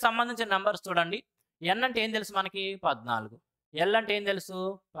వీటికి సంబంధించిన నెంబర్స్ చూడండి. ఎన్ అంటే ఏం తెలుసు మనకి 14, ఎల్ అంటే ఏం తెలుసు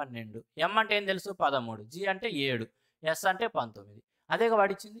 12, ఎం అంటే ఏం తెలుసు 13, జీ అంటే 7, ఎస్ అంటే 19. అదేగా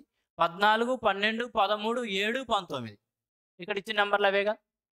వాడిచ్చింది 14, 12, 13, 7, 19. ఇక్కడ ఇచ్చిన నెంబర్లు అవేగా.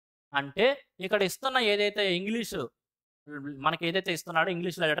 అంటే ఇక్కడ ఇస్తున్న ఏదైతే ఇంగ్లీషు మనకి ఏదైతే ఇస్తున్నాడో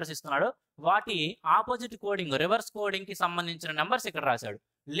ఇంగ్లీష్లో లెటర్స్ ఇస్తున్నాడో వాటి ఆపోజిట్ కోడింగ్ రివర్స్ కోడింగ్కి సంబంధించిన నెంబర్స్ ఇక్కడ రాశాడు.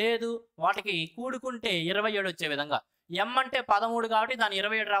 లేదు వాటికి కూడుకుంటే 27 వచ్చే విధంగా ఎం అంటే 13 కాబట్టి దాని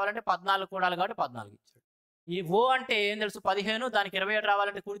 27 రావాలంటే 14 కూడాలి కాబట్టి 14 ఇచ్చాడు. ఈ ఓ అంటే ఏం తెలుసు 15, దానికి 27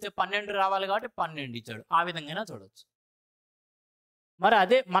 రావాలంటే కూడితే 12 రావాలి కాబట్టి 12 ఇచ్చాడు. ఆ విధంగా చూడవచ్చు. మరి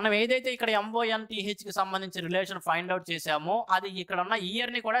అదే మనం ఏదైతే ఇక్కడ MONTHకి సంబంధించిన రిలేషన్ ఫైండ్ అవుట్ చేసామో అది ఇక్కడ ఉన్న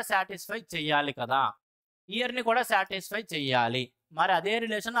ఇయర్ని కూడా సాటిస్ఫై చేయాలి కదా. ఇయర్ని కూడా సాటిస్ఫై చేయాలి. మరి అదే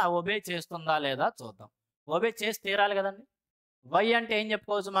రిలేషన్ ఒబే చేస్తుందా లేదా చూద్దాం. ఒబే చేసి తీరాలి కదండి. వై అంటే ఏం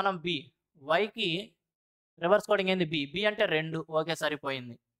చెప్పుకోవచ్చు మనం బి. వైకి రివర్స్ కోడింగ్ ఏంది బి. బి అంటే 2 ఓకే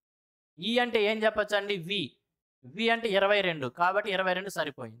సరిపోయింది. ఈ అంటే ఏం చెప్పచ్చు అండి వి. వి అంటే 22 కాబట్టి 22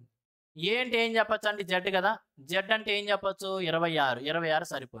 సరిపోయింది. ఏ అంటే ఏం చెప్పచ్చు అండి జెడ్ కదా. జెడ్ అంటే ఏం చెప్పచ్చు 26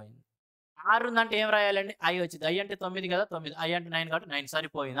 సరిపోయింది. 6 ఉందంటే ఏం రాయాలండి ఐ వచ్చింది. ఐ అంటే 9 కదా 9. ఐ అంటే 9 కాబట్టి 9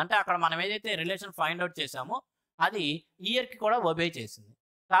 సరిపోయింది. అంటే అక్కడ మనం ఏదైతే రిలేషన్ ఫైండ్ అవుట్ చేసామో అది ఇయర్కి కూడా ఒబే చేసింది.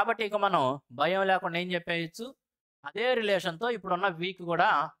 కాబట్టి ఇక మనం భయం లేకుండా ఏం చెప్పేయచ్చు అదే రిలేషన్తో ఇప్పుడున్న వీక్ కూడా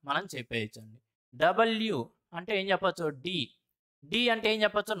మనం చెప్పేయచ్చు అండి. డబ్ల్యూ అంటే ఏం చెప్పచ్చు డి. డి అంటే ఏం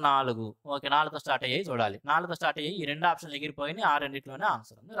చెప్పచ్చు 4. ఓకే 4తో స్టార్ట్ అయ్యాయి చూడాలి. 4తో స్టార్ట్ అయ్యాయి ఈ 2 ఆప్షన్లు ఎగిరిపోయినాయి. ఆ రెండింటిలోనే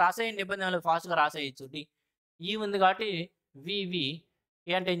ఆన్సర్ ఉంది. రాసేయండి ఇబ్బంది లేదు ఫాస్ట్గా రాసేయచ్చు. డి ఈ ఉంది కాబట్టి వివి.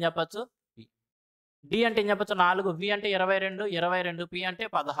 ఏ అంటే ఏం చెప్పచ్చు పి. డి అంటే ఏం చెప్పచ్చు 4. వి అంటే 22. పి అంటే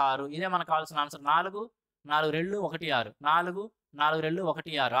 16. ఇదే మనకు కావాల్సిన answer. 4 4 2 1 6. 4 4 2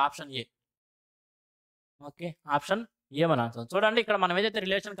 1 6 option A. Okay option A మన ఆన్సర్. చూడండి ఇక్కడ మనం ఏదైతే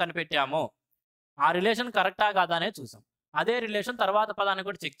రిలేషన్ కనిపెట్టామో ఆ రిలేషన్ కరెక్టా కాదా అనే చూసాం. అదే రిలేషన్ తర్వాత పదాన్ని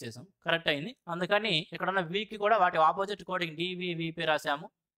కూడా చెక్ చేసాం కరెక్ట్ అయింది. అందుకని ఇక్కడ ఉన్న వీకి కూడా వాటి ఆపోజిట్ కోడింగ్ డివివిపి రాసాము.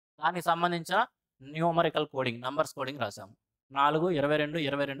 దానికి సంబంధించిన numerical coding numbers coding రాసాము. 4 22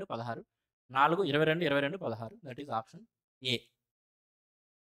 22 16. 4 22 22 16 that is option A.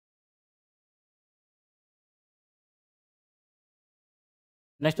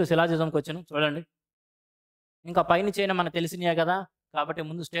 Next సిలాజిజంకి వచ్చాను చూడండి. ఇంకా పైన చేయడం మనకు తెలిసినాయే కదా. కాబట్టి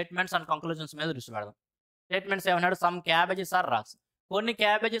ముందు స్టేట్మెంట్స్ అండ్ కంక్లూజన్స్ మీద దృష్టి పెడదాం. స్టేట్మెంట్స్ ఏమన్నాడు సమ్ క్యాబేజెస్ ఆర్ రాక్స్. కొన్ని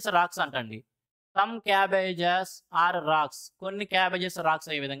క్యాబేజెస్ రాక్స్ అంటండి. Some cabbages are racks. కొన్ని క్యాబేజెస్ రాక్స్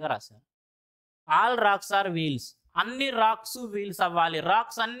అయ్యే విధంగా రాశారు. All racks are wheels. అన్ని రాక్స్ వీల్స్ అవ్వాలి.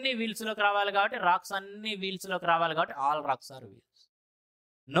 రాక్స్ అన్ని వీల్స్లోకి రావాలి కాబట్టి రాక్స్ అన్ని వీల్స్లోకి రావాలి కాబట్టి all racks are wheels.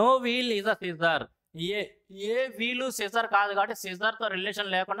 No wheel is a scissor. ఏ వీలు సిజర్ కాదు కాబట్టి సిజర్తో రిలేషన్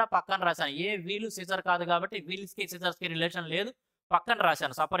లేకుండా పక్కన రాశాను. ఏ వీలు సిజర్ కాదు కాబట్టి వీల్స్కి సిజర్స్కి రిలేషన్ లేదు పక్కన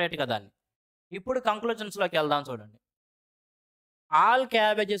రాశాను సపరేట్గా దాన్ని. ఇప్పుడు కంక్లూజన్స్లోకి వెళ్దాం చూడండి. ఆల్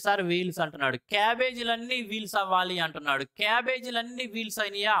క్యాబేజెస్ ఆర్ వీల్స్ అంటున్నాడు. క్యాబేజీలన్నీ వీల్స్ అవ్వాలి అంటున్నాడు. క్యాబేజీలన్నీ వీల్స్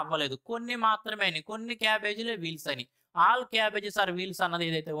అయినాయా అవ్వలేదు. కొన్ని మాత్రమే అయినాయి. కొన్ని క్యాబేజీలే వీల్స్ అయినాయి. ఆల్ క్యాబేజెస్ ఆర్ వీల్స్ అన్నది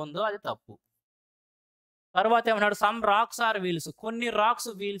ఏదైతే ఉందో అది తప్పు. తర్వాత ఏమన్నాడు సమ్ రాక్స్ ఆర్ వీల్స్. కొన్ని రాక్స్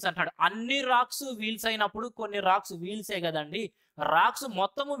వీల్స్ అంటాడు. అన్ని రాక్స్ వీల్స్ అయినప్పుడు కొన్ని రాక్స్ వీల్సే కదండి. రాక్స్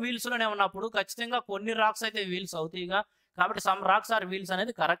మొత్తము వీల్స్లోనే ఉన్నప్పుడు ఖచ్చితంగా కొన్ని రాక్స్ అయితే వీల్స్ అవుతాయిగా. కాబట్టి సమ్ రాక్స్ ఆర్ వీల్స్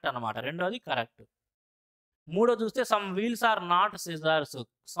అనేది కరెక్ట్ అనమాట. రెండోది కరెక్ట్. మూడో చూస్తే some wheels are not scissors.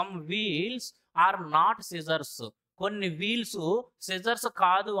 Some wheels are not scissors. కొన్ని వీల్స్ సిజర్స్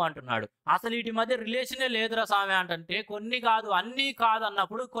కాదు అంటున్నాడు. అసలు వీటి మధ్య రిలేషనే లేదురా స్వామి అంటే కొన్ని కాదు అన్నీ కాదు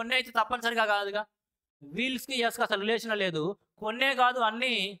అన్నప్పుడు కొన్ని అయితే తప్పనిసరిగా కాదుగా. వీల్స్కి ఎస్కి అసలు రిలేషన్ లేదు. కొన్నే కాదు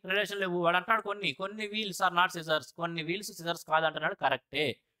అన్ని రిలేషన్ లేవు. వాడు అంటున్నాడు కొన్ని వీల్స్ ఆర్ నాట్ సిజర్స్. కొన్ని వీల్స్ సిజర్స్ కాదు అంటున్నాడు. కరెక్టే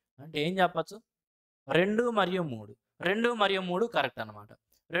అంటే ఏం చెప్పచ్చు 2 మరియు 3. 2 మరియు 3 కరెక్ట్ అనమాట.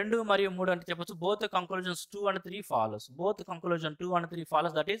 2 మరియు 3 అంటే చెప్పొచ్చు both conclusions 2 and 3 follows. Both conclusion 2 and 3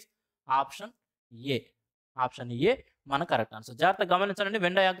 follows that is option A. Option A మన కరెక్ట్ ఆన్సర్. జాగ్రత్త గమనించండి.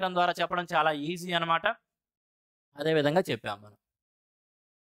 వెన్ డయాగ్రామ్ ద్వారా చెప్పడం చాలా ఈజీ అనమాట. అదే విధంగా చెప్పాం మనం.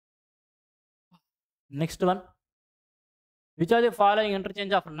 Next one which are the following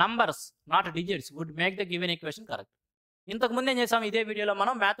interchange of numbers not digits would make the given equation correct. ఇంతకు ముందు ఏం చేసాము ఇదే వీడియోలో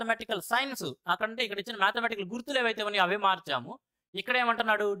మనం మ్యాథమెటికల్ సైన్స్ అక్కడంటే ఇక్కడ ఇచ్చిన మ్యాథమెటికల్ గుర్తులు ఏవైతే ఉన్నాయో అవే మార్చాము. ఇక్కడ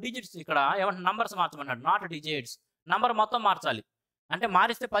ఏమంటున్నాడు డిజిట్స్. ఇక్కడ ఏమంటున్నా నంబర్స్ మార్చమన్నాడు. Not digits. నంబర్ మొత్తం మార్చాలి అంటే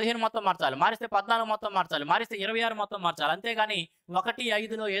మారిస్తే 15 మొత్తం మార్చాలి, మారిస్తే 14 మొత్తం మార్చాలి, మారిస్తే 26 మొత్తం మార్చాలి. అంతేగాని 1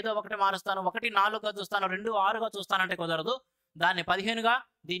 5లో ఏదో ఒకటి మారుస్తాను, 1 4గా చూస్తాను, 2 6గా చూస్తానంటే కుదరదు. దాన్ని 15గా,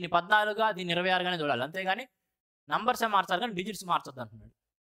 దీన్ని 14గా, దీన్ని 26గానే చూడాలి. అంతేగాని నంబర్సే మార్చాలి కానీ డిజిట్స్ మార్చొద్దు అంటున్నాడు.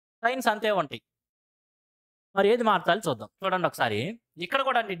 సైన్స్ అంతే ఉంటాయి. మరి ఏది మార్చాలి చూద్దాం. చూడండి ఒకసారి. ఇక్కడ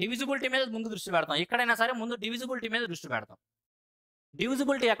కూడా అండి డివిజిబిలిటీ మీద ముందు దృష్టి పెడతాం. ఎక్కడైనా సరే ముందు డివిజిబిలిటీ మీద దృష్టి పెడతాం.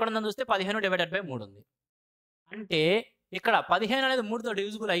 డివిజిబిలిటీ ఎక్కడుందని చూస్తే 15/3 ఉంది. అంటే ఇక్కడ 15 అనేది 3తో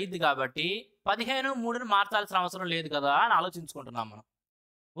డివిజిబుల్ అయ్యిద్ది కాబట్టి 15 3ని మార్చాల్సిన అవసరం లేదు కదా అని ఆలోచించుకుంటున్నాం మనం.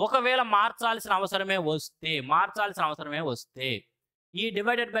 ఒకవేళ మార్చాల్సిన అవసరమే వస్తే ఈ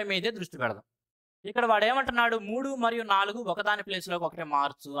డివైడెడ్ బై మీదే దృష్టి పెడదాం. ఇక్కడ వాడు ఏమంటున్నాడు 3 మరియు 4 ఒకదాని ప్లేస్లోకి ఒకటే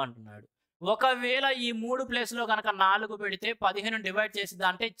మార్చు అంటున్నాడు. ఒకవేళ ఈ 3 ప్లేస్‌లో గనక 4 పెడితే 15 డివైడ్ చేసిద్దా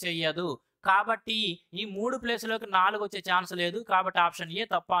అంటే చెయ్యదు. కాబట్టి ఈ 3 ప్లేస్‌లోకి 4 వచ్చే ఛాన్స్ లేదు. కాబట్టి ఆప్షన్ ఏ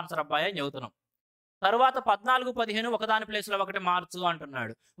తప్పు ఆన్సర్ అబ్బాయి అని చెబుతున్నాం. తరువాత 14, 15 ఒకదాని ప్లేస్‌లో ఒకటి మార్చు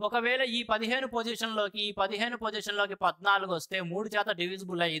అంటున్నాడు. ఒకవేళ ఈ 15 పొజిషన్‌లోకి 14 వస్తే 3 చేత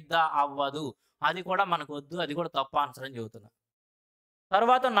డివిజిబుల్ అయ్యిద్దా? అవ్వదు. అది కూడా మనకు వద్దు. అది కూడా తప్పు ఆన్సర్ అని చెబుతున్నా.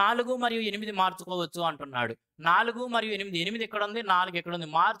 తర్వాత 4 మరియు 8 మార్చుకోవచ్చు అంటున్నాడు. 4 మరియు 8 ఇక్కడ ఉంది, 4 ఇక్కడ ఉంది.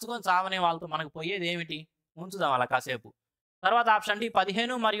 మార్చుకొని సావనే వాళ్ళతో మనకు పోయేది ఏమిటి? ఉంచుదాం అలా కాసేపు. తర్వాత ఆప్షన్ డి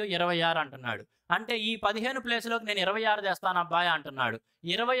 15 మరియు 26 అంటున్నాడు. అంటే ఈ 15 ప్లేస్‌లోకి నేను 26 తెస్తాను అబ్బాయి అంటున్నాడు.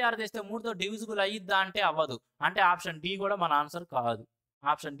 26 తెస్తే 3తో డివిజిబుల్ అయ్యిద్దా అంటే అవ్వదు. అంటే ఆప్షన్ డి కూడా మన ఆన్సర్ కాదు.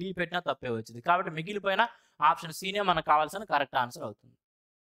 ఆప్షన్ డి పెట్టినా తప్పే వచ్చింది. కాబట్టి మిగిలిపోయిన ఆప్షన్ సినే మనకు కావాల్సిన కరెక్ట్ ఆన్సర్ అవుతుంది.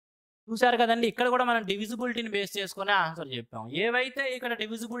 చూసారు కదండి, ఇక్కడ కూడా మనం డివిజిబిలిటీని బేస్ చేసుకునే ఆన్సర్ చెప్పాం. ఏవైతే ఇక్కడ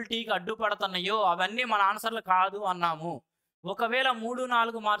డివిజిబిలిటీకి అడ్డుపడుతున్నాయో అవన్నీ మన ఆన్సర్లు కాదు అన్నాము. ఒకవేళ 3,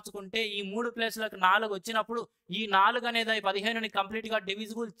 4 మార్చుకుంటే ఈ 3 ప్లేస్‌లకు 4 వచ్చినప్పుడు ఈ 4 అనేది 15ని కంప్లీట్‌గా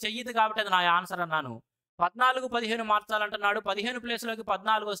డివిజిబుల్ చెయ్యదు కాబట్టి అది నా ఆన్సర్ అన్నాను. 14, 15 మార్చాలంటున్నాడు. 15 ప్లేస్‌లోకి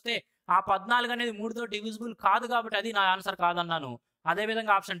 14 వస్తే ఆ 14 అనేది 3తో డివిజిబుల్ కాదు కాబట్టి అది నా ఆన్సర్ కాదన్నాను.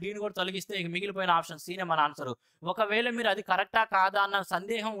 అదేవిధంగా ఆప్షన్ డీని కూడా తొలగిస్తే ఇక మిగిలిపోయిన ఆప్షన్ సీనే మన ఆన్సర్. ఒకవేళ మీరు అది కరెక్టా కాదా అన్న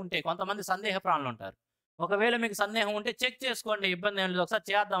సందేహం ఉంటే, కొంతమంది సందేహ ప్రాణులు ఉంటారు. ఒకవేళ మీకు సందేహం ఉంటే చెక్ చేసుకోండి, ఇబ్బంది ఏం లేదు. ఒకసారి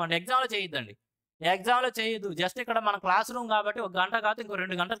చేద్దామండి. ఎగ్జామ్లో చేయొద్దండి. ఎగ్జామ్లో చేయొద్దు. జస్ట్ ఇక్కడ మన క్లాస్ రూమ్ కాబట్టి 1 గంట కాదు ఇంకో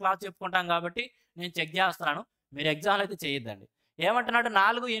 2 గంటలు క్లాస్ చెప్పుకుంటాం కాబట్టి నేను చెక్ చేస్తున్నాను. మీరు ఎగ్జామ్లో అయితే చేయొద్దండి. ఏమంటున్నాడు?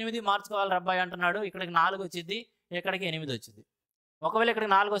 4, 8 మార్చుకోవాలి అబ్బాయి అంటున్నాడు. ఇక్కడికి 4 వచ్చింది, ఇక్కడికి 8 వచ్చింది. ఒకవేళ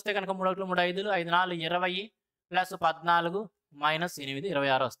ఇక్కడికి 4 వస్తే కనుక 3 1 3 5 5 4 20 ప్లస్ 14 మైనస్ 8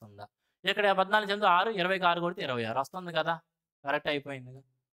 26 వస్తుందా? ఇక్కడ 14 చెందు 6 20కి 6 కొడితే 26 వస్తుంది కదా. కరెక్ట్ అయిపోయింది.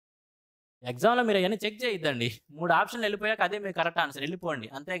 ఎగ్జామ్లో మీరు అవన్నీ చెక్ చేయొద్దండి. 3 ఆప్షన్లు వెళ్ళిపోయాక అదే మీకు కరెక్ట్ ఆన్సర్, వెళ్ళిపోండి.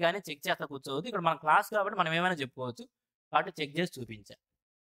 అంతేగాని చెక్ చేస్తా కూర్చోవద్దు. ఇక్కడ మన క్లాస్ కాబట్టి మనం ఏమైనా చెప్పుకోవచ్చు. కాబట్టి చెక్ చేసి చూపించా.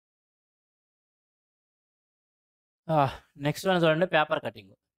 నెక్స్ట్ వన్ చూడండి, పేపర్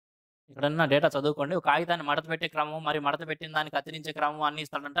కటింగ్. ఇక్కడన్న డేటా చదువుకోండి. ఒక కాగితాన్ని మడత పెట్టే క్రమం, మరి మడత పెట్టిన దాన్ని కత్తిరించే క్రమం అన్నీ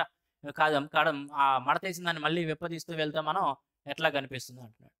ఇస్తాడంట. కాదు ఆ మడతేసిన దాన్ని మళ్ళీ విప్పదీస్తూ వెళ్తే మనం ఎట్లా కనిపిస్తుంది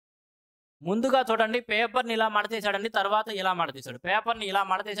అంటున్నాడు. ముందుగా చూడండి, పేపర్ని ఇలా మడతేశాడండి, తర్వాత ఇలా మడతేశాడు. పేపర్ని ఇలా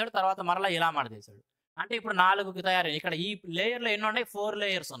మడతేశాడు, తర్వాత మరలా ఇలా మడతేశాడు. అంటే ఇప్పుడు 4కి తయారయ్యాయి. ఇక్కడ ఈ లేయర్లో ఎన్ని ఉన్నాయి? 4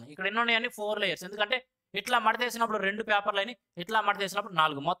 లేయర్స్ ఉన్నాయి. ఇక్కడ ఎన్ని ఉన్నాయండి? 4 లేయర్స్. ఎందుకంటే ఇట్లా మడతేసినప్పుడు 2 పేపర్లు అయినాయి, ఇట్లా మడతేసినప్పుడు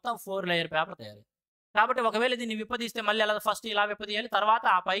 4, మొత్తం 4 లేయర్ పేపర్ తయారయ్యాయి. కాబట్టి ఒకవేళ దీన్ని విప్పదీస్తే మళ్ళీ ఎలా? ఫస్ట్ ఇలా విప్పదీయాలి, తర్వాత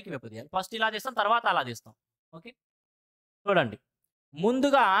ఆ పైకి విప్పదీయాలి. ఫస్ట్ ఇలా తీస్తాం, తర్వాత అలా తీస్తాం. ఓకే, చూడండి.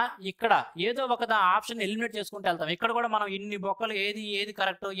 ముందుగా ఇక్కడ ఏదో ఒక ఆప్షన్ ఎలిమినేట్ చేసుకుంటూ వెళ్తాం. ఇక్కడ కూడా మనం ఇన్ని బొక్కలు ఏది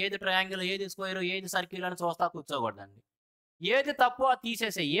కరెక్ట్, ఏది ట్రయాంగిల్, ఏది స్క్వేర్, ఏది సర్కిల్ అని చూస్తా కూర్చోకూడదండి. ఏది తప్పో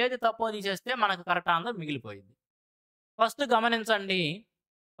తీసేసే, ఏది తప్పో తీసేస్తే మనకు కరెక్ట్ ఆన్సర్ మిగిలిపోయింది. ఫస్ట్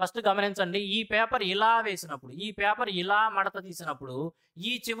గమనించండి, ఈ పేపర్ ఇలా వేసినప్పుడు, ఈ పేపర్ ఇలా మడత తీసినప్పుడు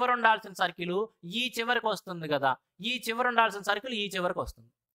ఈ చివరి ఉండాల్సిన సర్కిల్ ఈ చివరికి వస్తుంది కదా. ఈ చివరి ఉండాల్సిన సర్కిల్ ఈ చివరికి వస్తుంది.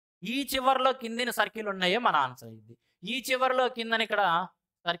 ఈ చివరిలో కిందిన సర్కిల్ ఉన్నాయే మన ఆన్సర్ అయింది. ఈ చివరిలో కిందని ఇక్కడ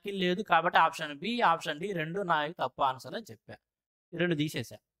సర్కిల్ లేదు కాబట్టి ఆప్షన్ బి, ఆప్షన్ డి రెండు నాకు తప్పు ఆన్సర్ అని చెప్పా. 2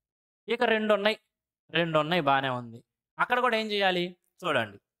 తీసేసా. ఇక 2 ఉన్నాయి, బాగానే ఉంది. అక్కడ కూడా ఏం చేయాలి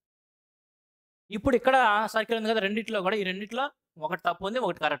చూడండి. ఇప్పుడు ఇక్కడ సర్కిల్ ఉంది కదా, రెండిట్లో కూడా ఈ రెండిట్లో ఒకటి తప్పు ఉంది,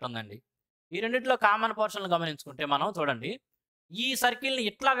 ఒకటి కరెక్ట్ ఉందండి. ఈ రెండిట్లో కామన్ పోర్షన్లు గమనించుకుంటే మనం చూడండి, ఈ సర్కిల్ని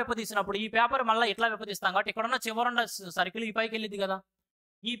ఇట్లా విప్పదీసినప్పుడు ఈ పేపర్ మళ్ళీ ఇట్లా విప్పదీస్తాం కాబట్టి ఇక్కడ ఉన్న చివరున్న సర్కిల్ ఈ పైకి వెళ్ళింది కదా.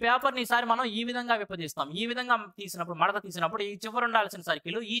 ఈ పేపర్ని ఈసారి మనం ఈ విధంగా విప్పదీస్తాం. ఈ విధంగా తీసినప్పుడు, మడత తీసినప్పుడు ఈ చివరి ఉండాల్సిన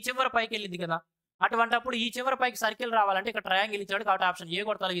సర్కిల్ ఈ చివరి పైకి వెళ్ళింది కదా. అటువంటిప్పుడు ఈ చివరి పైకి సర్కిల్ రావాలంటే ఇక్కడ ట్రయాంగిల్ ఇచ్చాడు కాబట్టి ఆప్షన్ ఏ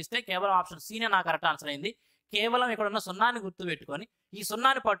కూడా తొలగిస్తే కేవలం ఆప్షన్ సీనే నా కరెక్ట్ ఆన్సర్ అయింది. కేవలం ఇక్కడ ఉన్న 0ని గుర్తు పెట్టుకొని ఈ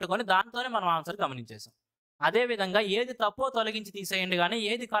 0ని పట్టుకొని దాంతోనే మనం ఆన్సర్ గమనించేసాం. అదేవిధంగా ఏది తప్పో తొలగించి తీసేయండి, కానీ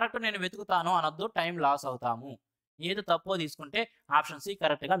ఏది కరెక్ట్ నేను వెతుకుతాను అనొద్దు, టైం లాస్ అవుతాము. ఏది తప్పో తీసుకుంటే ఆప్షన్ సి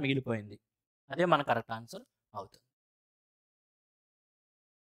కరెక్ట్గా మిగిలిపోయింది. అదే మన కరెక్ట్ ఆన్సర్ అవుతుంది.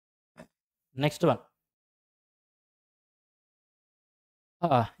 నెక్స్ట్ వన్,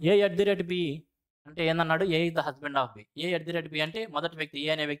 A@B అంటే ఏందన్నాడు? A is the husband of B. A@B అంటే మొదటి వ్యక్తి ఏ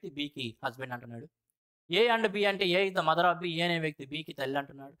అనే వ్యక్తి బికి హస్బెండ్ అంటున్నాడు. ఏ అండ్ బి అంటే A is the mother of B, ఏ అనే వ్యక్తి బికి తల్లి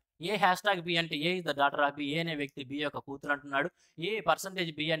అంటున్నాడు. A#B అంటే A is the daughter of B, ఏ అనే వ్యక్తి బి యొక్క కూతురు అంటున్నాడు.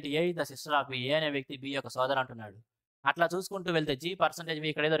 A%B అంటే A is the sister of B, ఏ అనే వ్యక్తి బి యొక్క సోదరు అంటున్నాడు. అట్లా చూసుకుంటూ వెళ్తే G%B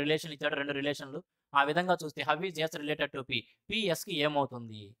ఇక్కడ ఏదో రిలేషన్ ఇచ్చాడు, 2 రిలేషన్లు. ఆ విధంగా చూస్తే how is yes related to P, పిఎస్కి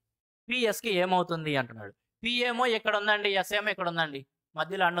ఏమవుతుంది అంటున్నాడు. పి ఏమో ఇక్కడ ఉందండి, ఎస్ ఏమో ఇక్కడ ఉందండి,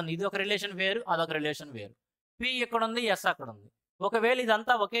 మధ్యలో అండ్ ఉంది. ఇది ఒక రిలేషన్ వేరు, అదొక రిలేషన్ వేరు. పి ఇక్కడ ఉంది, ఎస్ అక్కడ ఉంది. ఒకవేళ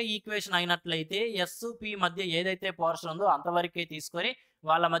ఇదంతా ఒకే ఈక్వేషన్ అయినట్లయితే ఎస్ పి మధ్య ఏదైతే పోర్షన్ ఉందో అంతవరకే తీసుకొని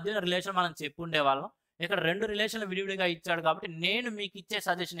వాళ్ళ మధ్య రిలేషన్ మనం చెప్పుండేవాళ్ళం. ఇక్కడ 2 రిలేషన్లు విడివిడిగా ఇచ్చాడు కాబట్టి నేను మీకు ఇచ్చే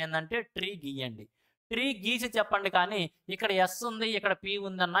సజెషన్ ఏంటంటే ట్రీ గీయండి. ట్రీ గీసి చెప్పండి కానీ ఇక్కడ ఎస్ ఉంది ఇక్కడ పి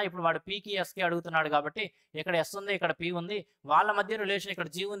ఉందన్న ఇప్పుడు వాడు పీకి ఎస్కి అడుగుతున్నాడు కాబట్టి ఇక్కడ ఎస్ ఉంది ఇక్కడ పి ఉంది వాళ్ళ మధ్య రిలేషన్ ఇక్కడ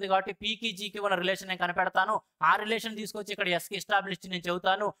జీ ఉంది కాబట్టి పీకి జీకి ఉన్న రిలేషన్ నేను కనిపెడతాను ఆ రిలేషన్ తీసుకొచ్చి ఇక్కడ ఎస్కి ఎస్టాబ్లిష్ నేను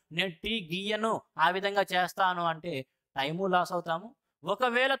చెబుతాను నేను ట్రీ గీయను ఆ విధంగా చేస్తాను అంటే టైము లాస్ అవుతాము.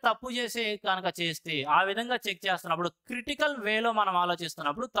 ఒకవేళ తప్పు చేసే కనుక చేస్తే ఆ విధంగా చెక్ చేస్తున్నప్పుడు క్రిటికల్ వేలో మనం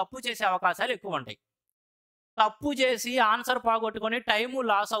ఆలోచిస్తున్నప్పుడు తప్పు చేసే అవకాశాలు ఎక్కువ ఉంటాయి. తప్పు చేసి ఆన్సర్ పోగొట్టుకొని టైము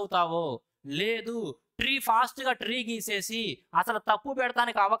లాస్ అవుతావో లేదు ట్రీ ఫాస్ట్గా ట్రీ గీసేసి అసలు తప్పు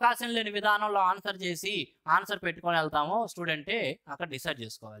పెడతానికి అవకాశం లేని విధానంలో ఆన్సర్ చేసి ఆన్సర్ పెట్టుకొని వెళ్తామో స్టూడెంటే అక్కడ డిసైడ్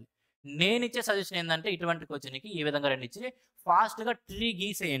చేసుకోవాలి. నేను ఇచ్చే సజెషన్ ఏంటంటే ఇటువంటి క్వశ్చన్కి ఈ విధంగా రెండు ఇచ్చి ఫాస్ట్గా ట్రీ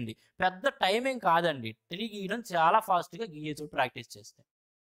గీసేయండి. పెద్ద టైమింగ్ కాదండి, ట్రీ గీయడం చాలా ఫాస్ట్గా గీయచ్చు ప్రాక్టీస్ చేస్తే.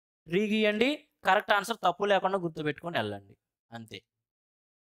 ట్రీ గీయండి, కరెక్ట్ ఆన్సర్ తప్పు లేకుండా గుర్తుపెట్టుకొని వెళ్ళండి అంతే.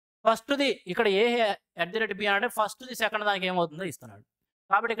 ఫస్ట్ది ఇక్కడ ఏ @b అంటే ఫస్ట్ది సెకండ్ దానికి ఏమవుతుందో ఇస్తున్నాడు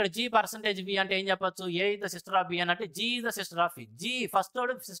కాబట్టి ఇక్కడ G % V అంటే ఏం చెప్పొచ్చు A is the sister of B అని అంటే G is the sister of V. G first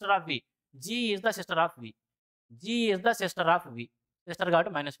sister of V, G is the sister of V, G is the sister of V. Sister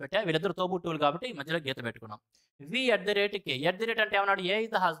కాబట్టి minus పెట్టా, వీళ్ళిద్దరు తోబుట్టువులు కాబట్టి మధ్యలో గీత పెట్టుకున్నాం. V @K, అంటే ఏమన్నాడు A is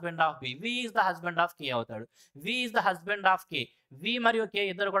the husband of B, V is the husband of K అవుతాడు. V is the husband of K, V మరియు K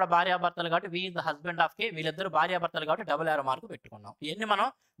ఇద్దరు కూడా భార్యాభర్తలు కాబట్టి V is the husband of K, వీళ్ళిద్దరు భార్యాభర్తలు కాబట్టి డబుల్ ఏరో మార్కు పెట్టుకున్నాం. ఇవన్నీ మనం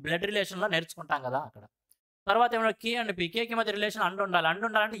బ్లడ్ రిలేషన్లో నేర్చుకుంటాం కదా అక్కడ. తర్వాత ఏమన్నా K అండ్ P, K కి మధ్య రిలేషన్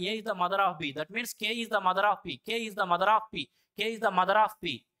ఉండాలంటే A is the mother of B, that means K is the mother of P, K is the mother of P, K is the mother of P,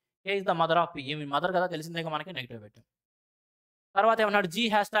 K is the mother of P. ఏమి mother కదా తెలిసిందే మనకి negative పెట్టాం. తర్వాత ఏమన్నాడు G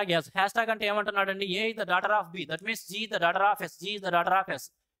 #S, hashtag అంటే ఏమంటున్నాడు అండి A is the daughter of B, that means G is the daughter of S, G is the daughter of S,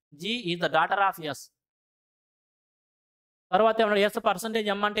 G is the daughter of S. తర్వాత ఏమన్నాడు S %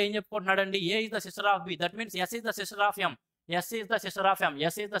 M అంటే ఏం చెప్పుకుంటున్నాడు అండి A is the sister of B, that means S is the sister of M, S is the sister of M,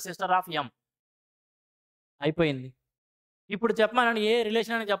 S is the sister of M. అయిపోయింది. ఇప్పుడు చెప్పమనండి ఏ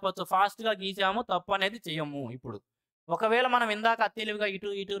relation అని చెప్పొచ్చు, ఫాస్ట్గా గీసాము తప్పు అనేది చెయ్యము. ఇప్పుడు ఒకవేళ మనం ఇందాక అత్యలివిగా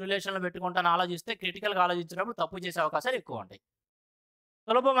ఇటు రిలేషన్లో పెట్టుకుంటాను ఆలోచిస్తే క్రిటికల్గా ఆలోచించేటప్పుడు తప్పు చేసే అవకాశాలు ఎక్కువ ఉంటాయి.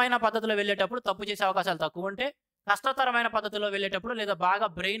 సులభమైన పద్ధతిలో వెళ్ళేటప్పుడు తప్పు చేసే అవకాశాలు తక్కువ ఉంటే, కష్టతరమైన పద్ధతిలో వెళ్ళేటప్పుడు లేదా బాగా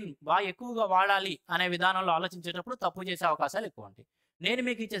బ్రెయిన్ బాగా ఎక్కువగా వాడాలి అనే విధానంలో ఆలోచించేటప్పుడు తప్పు చేసే అవకాశాలు ఎక్కువ ఉంటాయి. నేను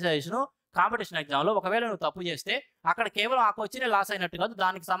మీకు ఇచ్చే సజెషను కాంపిటీషన్ ఎగ్జామ్లో ఒకవేళ నువ్వు తప్పు చేస్తే అక్కడ కేవలం ఆ క్వశ్చనే లాస్ అయినట్టు కాదు,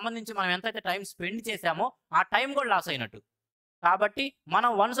 దానికి సంబంధించి మనం ఎంతైతే టైం స్పెండ్ చేసామో ఆ టైం కూడా లాస్ అయినట్టు. కాబట్టి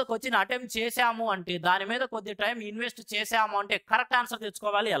మనం వన్స్ క్వశ్చన్ అటెంప్ట్ చేసాము అంటే దాని మీద కొద్ది టైం ఇన్వెస్ట్ చేసాము అంటే కరెక్ట్ ఆన్సర్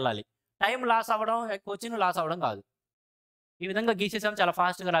తెచ్చుకోవాలి, వెళ్ళాలి. టైం లాస్ అవ్వడం క్వశ్చన్ లాస్ అవ్వడం కాదు. ఈ విధంగా గీసేసాం, చాలా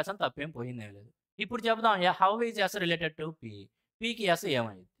ఫాస్ట్గా రాసాం, తప్పేం పోయిందే లేదు. ఇప్పుడు చెప్దాం how is yes related to P, పికి yes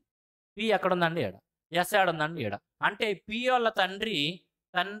ఏమైంది, పి ఎక్కడుందండి ఏడ, ఎస్ ఏడుందండి ఏడ. అంటే పి వాళ్ళ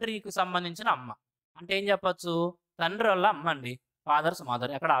తండ్రికి సంబంధించిన అమ్మ అంటే ఏం చెప్పచ్చు, తండ్రి వాళ్ళ అమ్మ అండి, ఫాదర్స్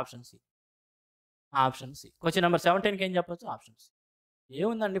మదర్. ఎక్కడ option C, option C. Question number 17కి ఏం చెప్పొచ్చు, ఆప్షన్ సి.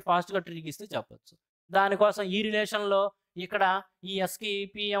 ఏముందండి ఫాస్ట్గా ట్రిక్ ఇస్తే చెప్పొచ్చు. దానికోసం ఈ రిలేషన్లో ఇక్కడ ఈ ఎస్కి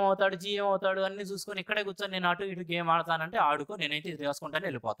పి ఏమవుతాడు జీ ఏమవుతాడు అన్ని చూసుకొని ఇక్కడే కూర్చొని నేను అటు ఇటు గేమ్ ఆడతానంటే ఆడుకో, నేనైతే ఇది రాసుకుంటానే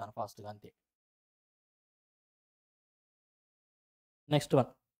వెళ్ళిపోతాను ఫాస్ట్గా అంతే. నెక్స్ట్ వన్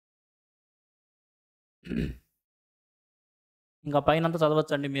ఇంకా పైన అంతా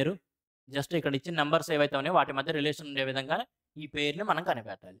చదవచ్చండి మీరు. జస్ట్ ఇక్కడ ఇచ్చిన నెంబర్స్ ఏవైతే ఉన్నాయో వాటి మధ్య రిలేషన్ ఉండే విధంగా ఈ పేరుని మనం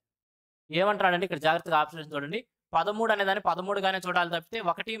కనిపెట్టాలి. ఏమంటాడంటే ఇక్కడ జాగ్రత్తగా ఆప్షన్ చూడండి, 13 అనే దాన్ని 13గానే చూడాలి తప్పితే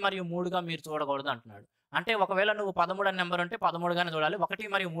 1 మరియు 3గా మీరు చూడకూడదు అంటున్నాడు. అంటే ఒకవేళ నువ్వు 13 అనే నెంబర్ ఉంటే 13గానే చూడాలి, 1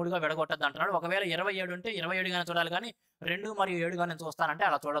 మరియు 3గా విడగొట్టద్దు అంటున్నాడు. ఒకవేళ 27 ఉంటే 27గానే చూడాలి కానీ 2 మరియు 7గానే చూస్తానంటే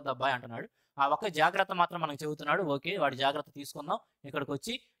అలా చూడొద్దు అబ్బాయి అంటున్నాడు. ఆ ఒక్క జాగ్రత్త మాత్రం మనకు చెబుతున్నాడు. ఓకే, వాడి జాగ్రత్త తీసుకుందాం. ఇక్కడికి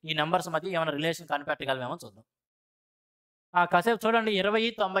వచ్చి ఈ నెంబర్స్ మధ్య ఏమైనా రిలేషన్ కనిపెట్టగలమేమో చూద్దాం. కాసేపు చూడండి, 20,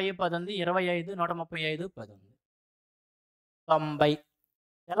 90, 10, 25, 135, 10, 90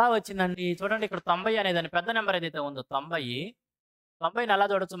 ఎలా వచ్చిందండి చూడండి. ఇక్కడ 90 అనేదాన్ని పెద్ద నెంబర్ ఏదైతే ఉందో 90ని ఎలా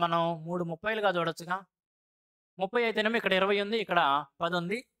చూడొచ్చు మనం, 3 30లుగా చూడొచ్చుగా. 30 అయితేనేమో ఇక్కడ 20 ఉంది, ఇక్కడ 10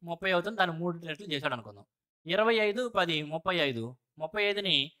 ఉంది, 30 అవుతుంది. దాన్ని 3 రెట్లు చేశాడు అనుకుందాం. 25, 10, 35,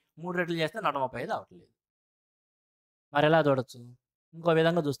 35ని 3 రెట్లు చేస్తే 135 అవట్లేదు. మరి ఎలా చూడొచ్చు, ఇంకో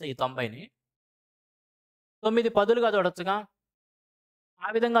విధంగా చూస్తే ఈ 90ని 9 10లుగా చూడొచ్చుగా. ఆ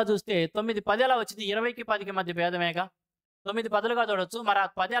విధంగా చూస్తే 9 10 ఎలా వచ్చింది, 20కి 10కి మధ్య భేదమేగా. 9 10లుగా చూడొచ్చు. మరి ఆ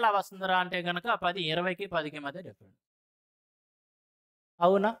 10 ఎలా వస్తుందిరా అంటే కనుక 10 20కి 10కి మధ్య డిఫరెన్స్.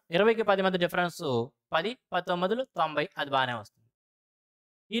 అవునా, 20కి 10 మధ్య డిఫరెన్స్ 10, 19, 90 అది బాగానే వస్తుంది.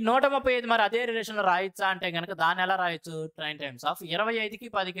 ఈ 135 మరి అదే రిలేషన్లో రాయొచ్చా అంటే కనుక దాన్ని ఎలా రాయొచ్చు, 9 టైమ్స్ ఆఫ్ 25కి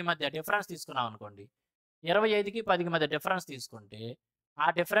 10కి మధ్య డిఫరెన్స్ తీసుకున్నాం అనుకోండి. 25కి 10కి మధ్య డిఫరెన్స్ తీసుకుంటే ఆ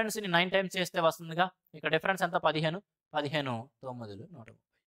డిఫరెన్స్ని 9 టైమ్స్ చేస్తే వస్తుందిగా. ఇక్కడ డిఫరెన్స్ ఎంత, 15, 9, 130.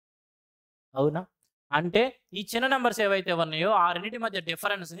 అవునా, అంటే ఈ చిన్న నెంబర్స్ ఏవైతే ఉన్నాయో ఆ రెండింటి మధ్య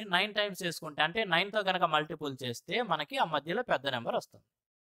డిఫరెన్స్ని 9 టైమ్స్ చేసుకుంటే అంటే 9తో కనుక మల్టిపుల్ చేస్తే మనకి ఆ మధ్యలో పెద్ద నెంబర్ వస్తుంది.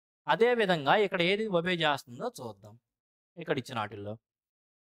 అదే విధంగా ఇక్కడ ఏది ఒబే చేస్తుందో చూద్దాం. ఇక్కడ ఇచ్చిన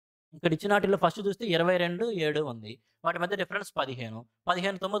వాటిల్లో ఫస్ట్ చూస్తే 22, 7 ఉంది. వాటి మధ్య డిఫరెన్స్ 15.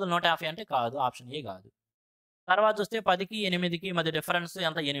 15, 9 150 అంటే కాదు. ఆప్షన్ ఏ కాదు. తర్వాత చూస్తే 10కి 8కి మధ్య డిఫరెన్స్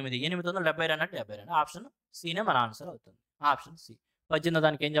ఎంత? 8. 8 9 72 అంటే 72. ఆప్షన్ సినే మన ఆన్సర్ అవుతుంది. Option C. 18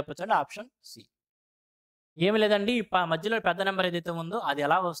 దానికి ఏం చెప్పొచ్చు అంటే ఆప్షన్ సి. ఏమి లేదండి, మధ్యలో పెద్ద నెంబర్ ఏదైతే ఉందో అది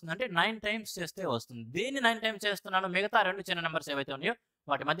ఎలా వస్తుందంటే 9 టైమ్స్ చేస్తే వస్తుంది. దేన్ని 9 టైమ్స్ చేస్తున్నాను? మిగతా 2 చిన్న నెంబర్స్ ఏవైతే ఉన్నాయో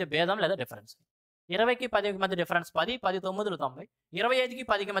వాటి మధ్య భేదం లేదా డిఫరెన్స్. 20కి 10కి మధ్య డిఫరెన్స్ 10, 10 9 90. 25కి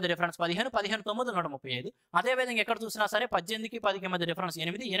 10కి మధ్య డిఫరెన్స్ 15, 15 9 135. అదేవిధంగా ఎక్కడ చూసినా సరే 18కి 10కి మధ్య డిఫరెన్స్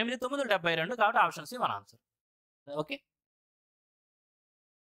 8, 8 9 72. కాబట్టి ఆప్షన్ సి మన answer. Okay,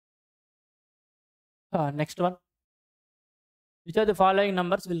 next one. Which of the following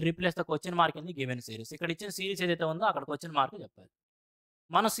numbers will replace the question mark in the given series? ఇక్కడ ఇచ్చిన సిరీస్ ఏదైతే ఉందో అక్కడ క్వశ్చన్ మార్క్ చెప్పాలి.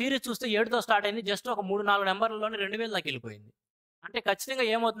 మన సిరీస్ చూస్తే 7తో స్టార్ట్ అయింది. జస్ట్ ఒక 3-4 నెంబర్లలోనే 2000 దాకా వెళ్ళిపోయింది. అంటే ఖచ్చితంగా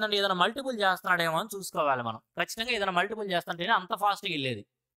ఏమవుతుందండి, ఏదైనా మల్టిపుల్ చేస్తున్నాడేమో అని చూసుకోవాలి మనం. ఖచ్చితంగా ఏదైనా మల్టిపుల్ చేస్తుంటేనే అంత ఫాస్ట్గా వెళ్ళేది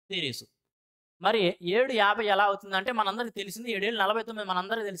సిరీస్. మరి 750 ఎలా అవుతుందంటే మనందరికి తెలిసింది 7 ఏళ్ళు 49,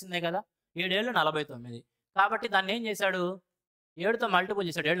 మనందరికీ తెలిసిందే కదా. 7 ఏళ్ళు 49. కాబట్టి దాన్ని ఏం చేశాడు? 7తో మల్టిపుల్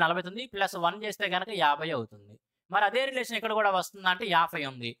చేశాడు. 7 49 ప్లస్ 1 చేస్తే కనుక 50 అవుతుంది. మరి అదే రిలేషన్ ఇక్కడ కూడా వస్తుందా అంటే 50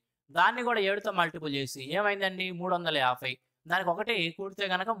 ఉంది. దాన్ని కూడా 7తో మల్టిపుల్ చేసి ఏమైందండి? 350. దానికి ఒకటి కూడితే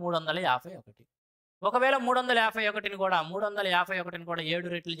కనుక 351. ఒకవేళ 351ని కూడా 7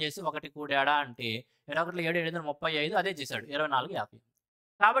 రెట్లు చేసి ఒకటి కూడాడా అంటే 21 7 7 35. అదే చేశాడు 24 50.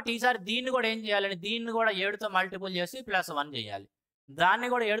 కాబట్టి ఈసారి దీన్ని కూడా ఏం చేయాలని, దీన్ని కూడా 7తో మల్టిపుల్ చేసి ప్లస్ 1 చేయాలి. దాన్ని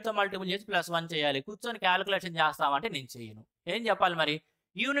కూడా 7తో మల్టిపుల్ చేసి ప్లస్ 1 చేయాలి. కూర్చొని క్యాలిక్యులేషన్ చేస్తామంటే నేను చేయను. ఏం చెప్పాలి మరి?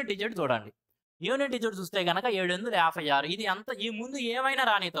 యూనిట్ డిజిట్ చూడండి. యూనిట్ డిజిట్ చూస్తే కనుక 756. ఇది అంత ఈ ముందు ఏమైనా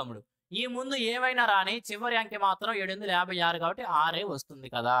రాని తమ్ముడు, ఈ ముందు ఏమైనా రాని చివరి అంకె మాత్రం 756 కాబట్టి 6 వస్తుంది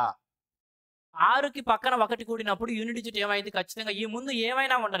కదా. 6కి పక్కన 1 కూడినప్పుడు యూనిట్ డిజిట్ ఏమైంది? ఖచ్చితంగా ఈ ముందు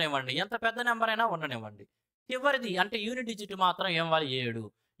ఏమైనా ఉండనివ్వండి, ఎంత పెద్ద నెంబర్ అయినా ఉండనివ్వండి, చివరిది అంటే యూనిట్ డిజిట్ మాత్రం ఏం వాలి? 7.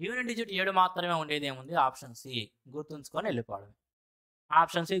 యూనిట్ డిజిట్ 7 మాత్రమే ఉండేది ఏముంది? Option C. గుర్తుంచుకొని వెళ్ళిపోవడం.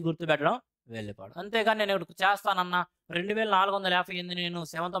 ఆప్షన్ సి గుర్తుపెట్టడం, వెళ్ళిపోవడం. అంతేగాని నేను ఇక్కడ చేస్తానన్నా 2458 నేను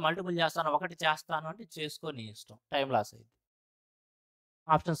 7తో మల్టిపుల్ చేస్తాను, 1 చేస్తాను అంటే చేసుకొని ఇష్టం, టైం లాస్ అయింది.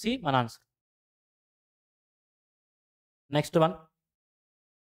 ఆప్షన్ సి మన ఆన్సర్. Next one.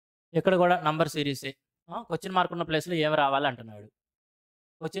 ఇక్కడ కూడా నంబర్ సిరీసే. క్వశ్చన్ మార్క్ ఉన్న ప్లేస్లో ఏమి రావాలి అంటున్నాడు.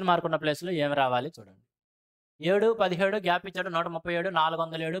 క్వశ్చన్ మార్క్ ఉన్న ప్లేస్లో ఏమి రావాలి చూడండి. 7 17 గ్యాప్ ఇచ్చాడు. 137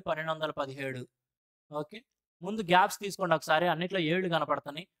 407 1217. ఓకే, ముందు గ్యాప్స్ తీసుకోండి ఒకసారి. అన్నిట్లో 7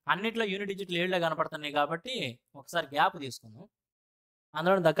 కనపడుతున్నాయి, అన్నిట్లో యూనిట్ డిజిట్లు 7 కనపడుతున్నాయి కాబట్టి ఒకసారి గ్యాప్ తీసుకుందాం.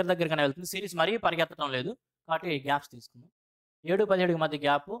 అందులో దగ్గరగానే వెళ్తుంది. సిరీస్ మరీ పరిగెత్తడం లేదు కాబట్టి గ్యాప్స్ తీసుకుందాం. 7 17కి మధ్య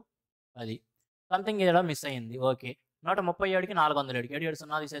గ్యాప్ 10. సంథింగ్ ఏదో మిస్ అయింది. ఓకే, 137కి 407. 7 7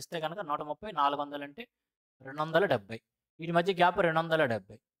 0 తీసేస్తే కనుక 130 400 అంటే 270. వీటి మధ్య గ్యాప్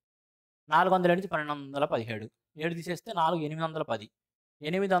 270. 400 నుంచి 1217. 7 తీసేస్తే 4 810.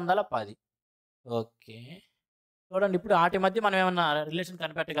 810. ఓకే, చూడండి ఇప్పుడు వాటి మధ్య మనం ఏమన్నా రిలేషన్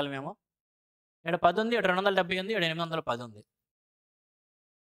కనిపెట్టగలమేమో. ఇక్కడ 10 ఉంది, ఇక్కడ 270 ఉంది, ఇక్కడ 810 ఉంది.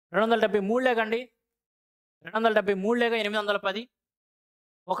 273 లేకండి, 273 లేక 810.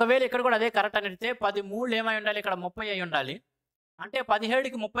 ఒకవేళ ఇక్కడ కూడా అదే కరెక్ట్ అని అడిగితే 10 3 ఏమై ఉండాలి? ఇక్కడ 30 అయి ఉండాలి. అంటే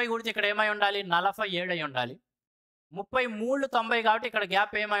 17కి 30 కూడితే ఇక్కడ ఏమై ఉండాలి? 47 అయి ఉండాలి. 33 90 కాబట్టి ఇక్కడ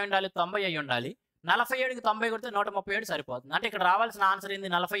గ్యాప్ ఏమై ఉండాలి? 90 అయి ఉండాలి. 47కి 90 కొడితే 137 సరిపోతుంది. అంటే ఇక్కడ రావాల్సిన ఆన్సర్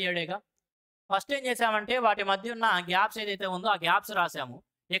ఏంది? 47గా. ఫస్ట్ ఏం చేసామంటే వాటి మధ్య ఉన్న గ్యాప్స్ ఏదైతే ఉందో ఆ గ్యాప్స్ రాసాము.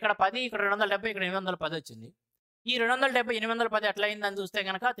 ఇక్కడ 10, ఇక్కడ 270, ఇక్కడ 810 వచ్చింది. ఈ 270 810 ఎట్లా అయిందని చూస్తే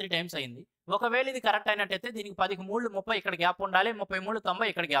కనుక 3 టైమ్స్ అయింది. ఒకవేళ ఇది కరెక్ట్ అయినట్టయితే దీనికి 10కి 3 30 ఇక్కడ గ్యాప్ ఉండాలి, 33 90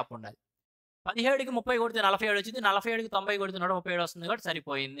 ఇక్కడ గ్యాప్ ఉండాలి. 17కి 30 కొడితే 47 వచ్చింది, 47కి 90 కొడితే 137 వస్తుంది కాబట్టి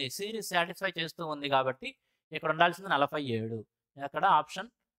సరిపోయింది. సిరీస్ సాటిస్ఫై చేస్తూ ఉంది కాబట్టి ఇక్కడ ఉండాల్సింది 47. అక్కడ ఆప్షన్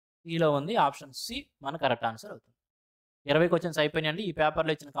సిలో ఉంది. ఆప్షన్ సి మన కరెక్ట్ ఆన్సర్ అవుతుంది. 20 క్వశ్చన్స్ అయిపోయినాయండి. ఈ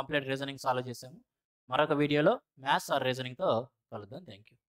పేపర్లో ఇచ్చిన కంప్లీట్ రీజనింగ్ సాల్వ్ చేసాము. మరొక వీడియోలో మ్యాథ్స్ ఆర్ రీజనింగ్తో కలుద్దాం. Thank you.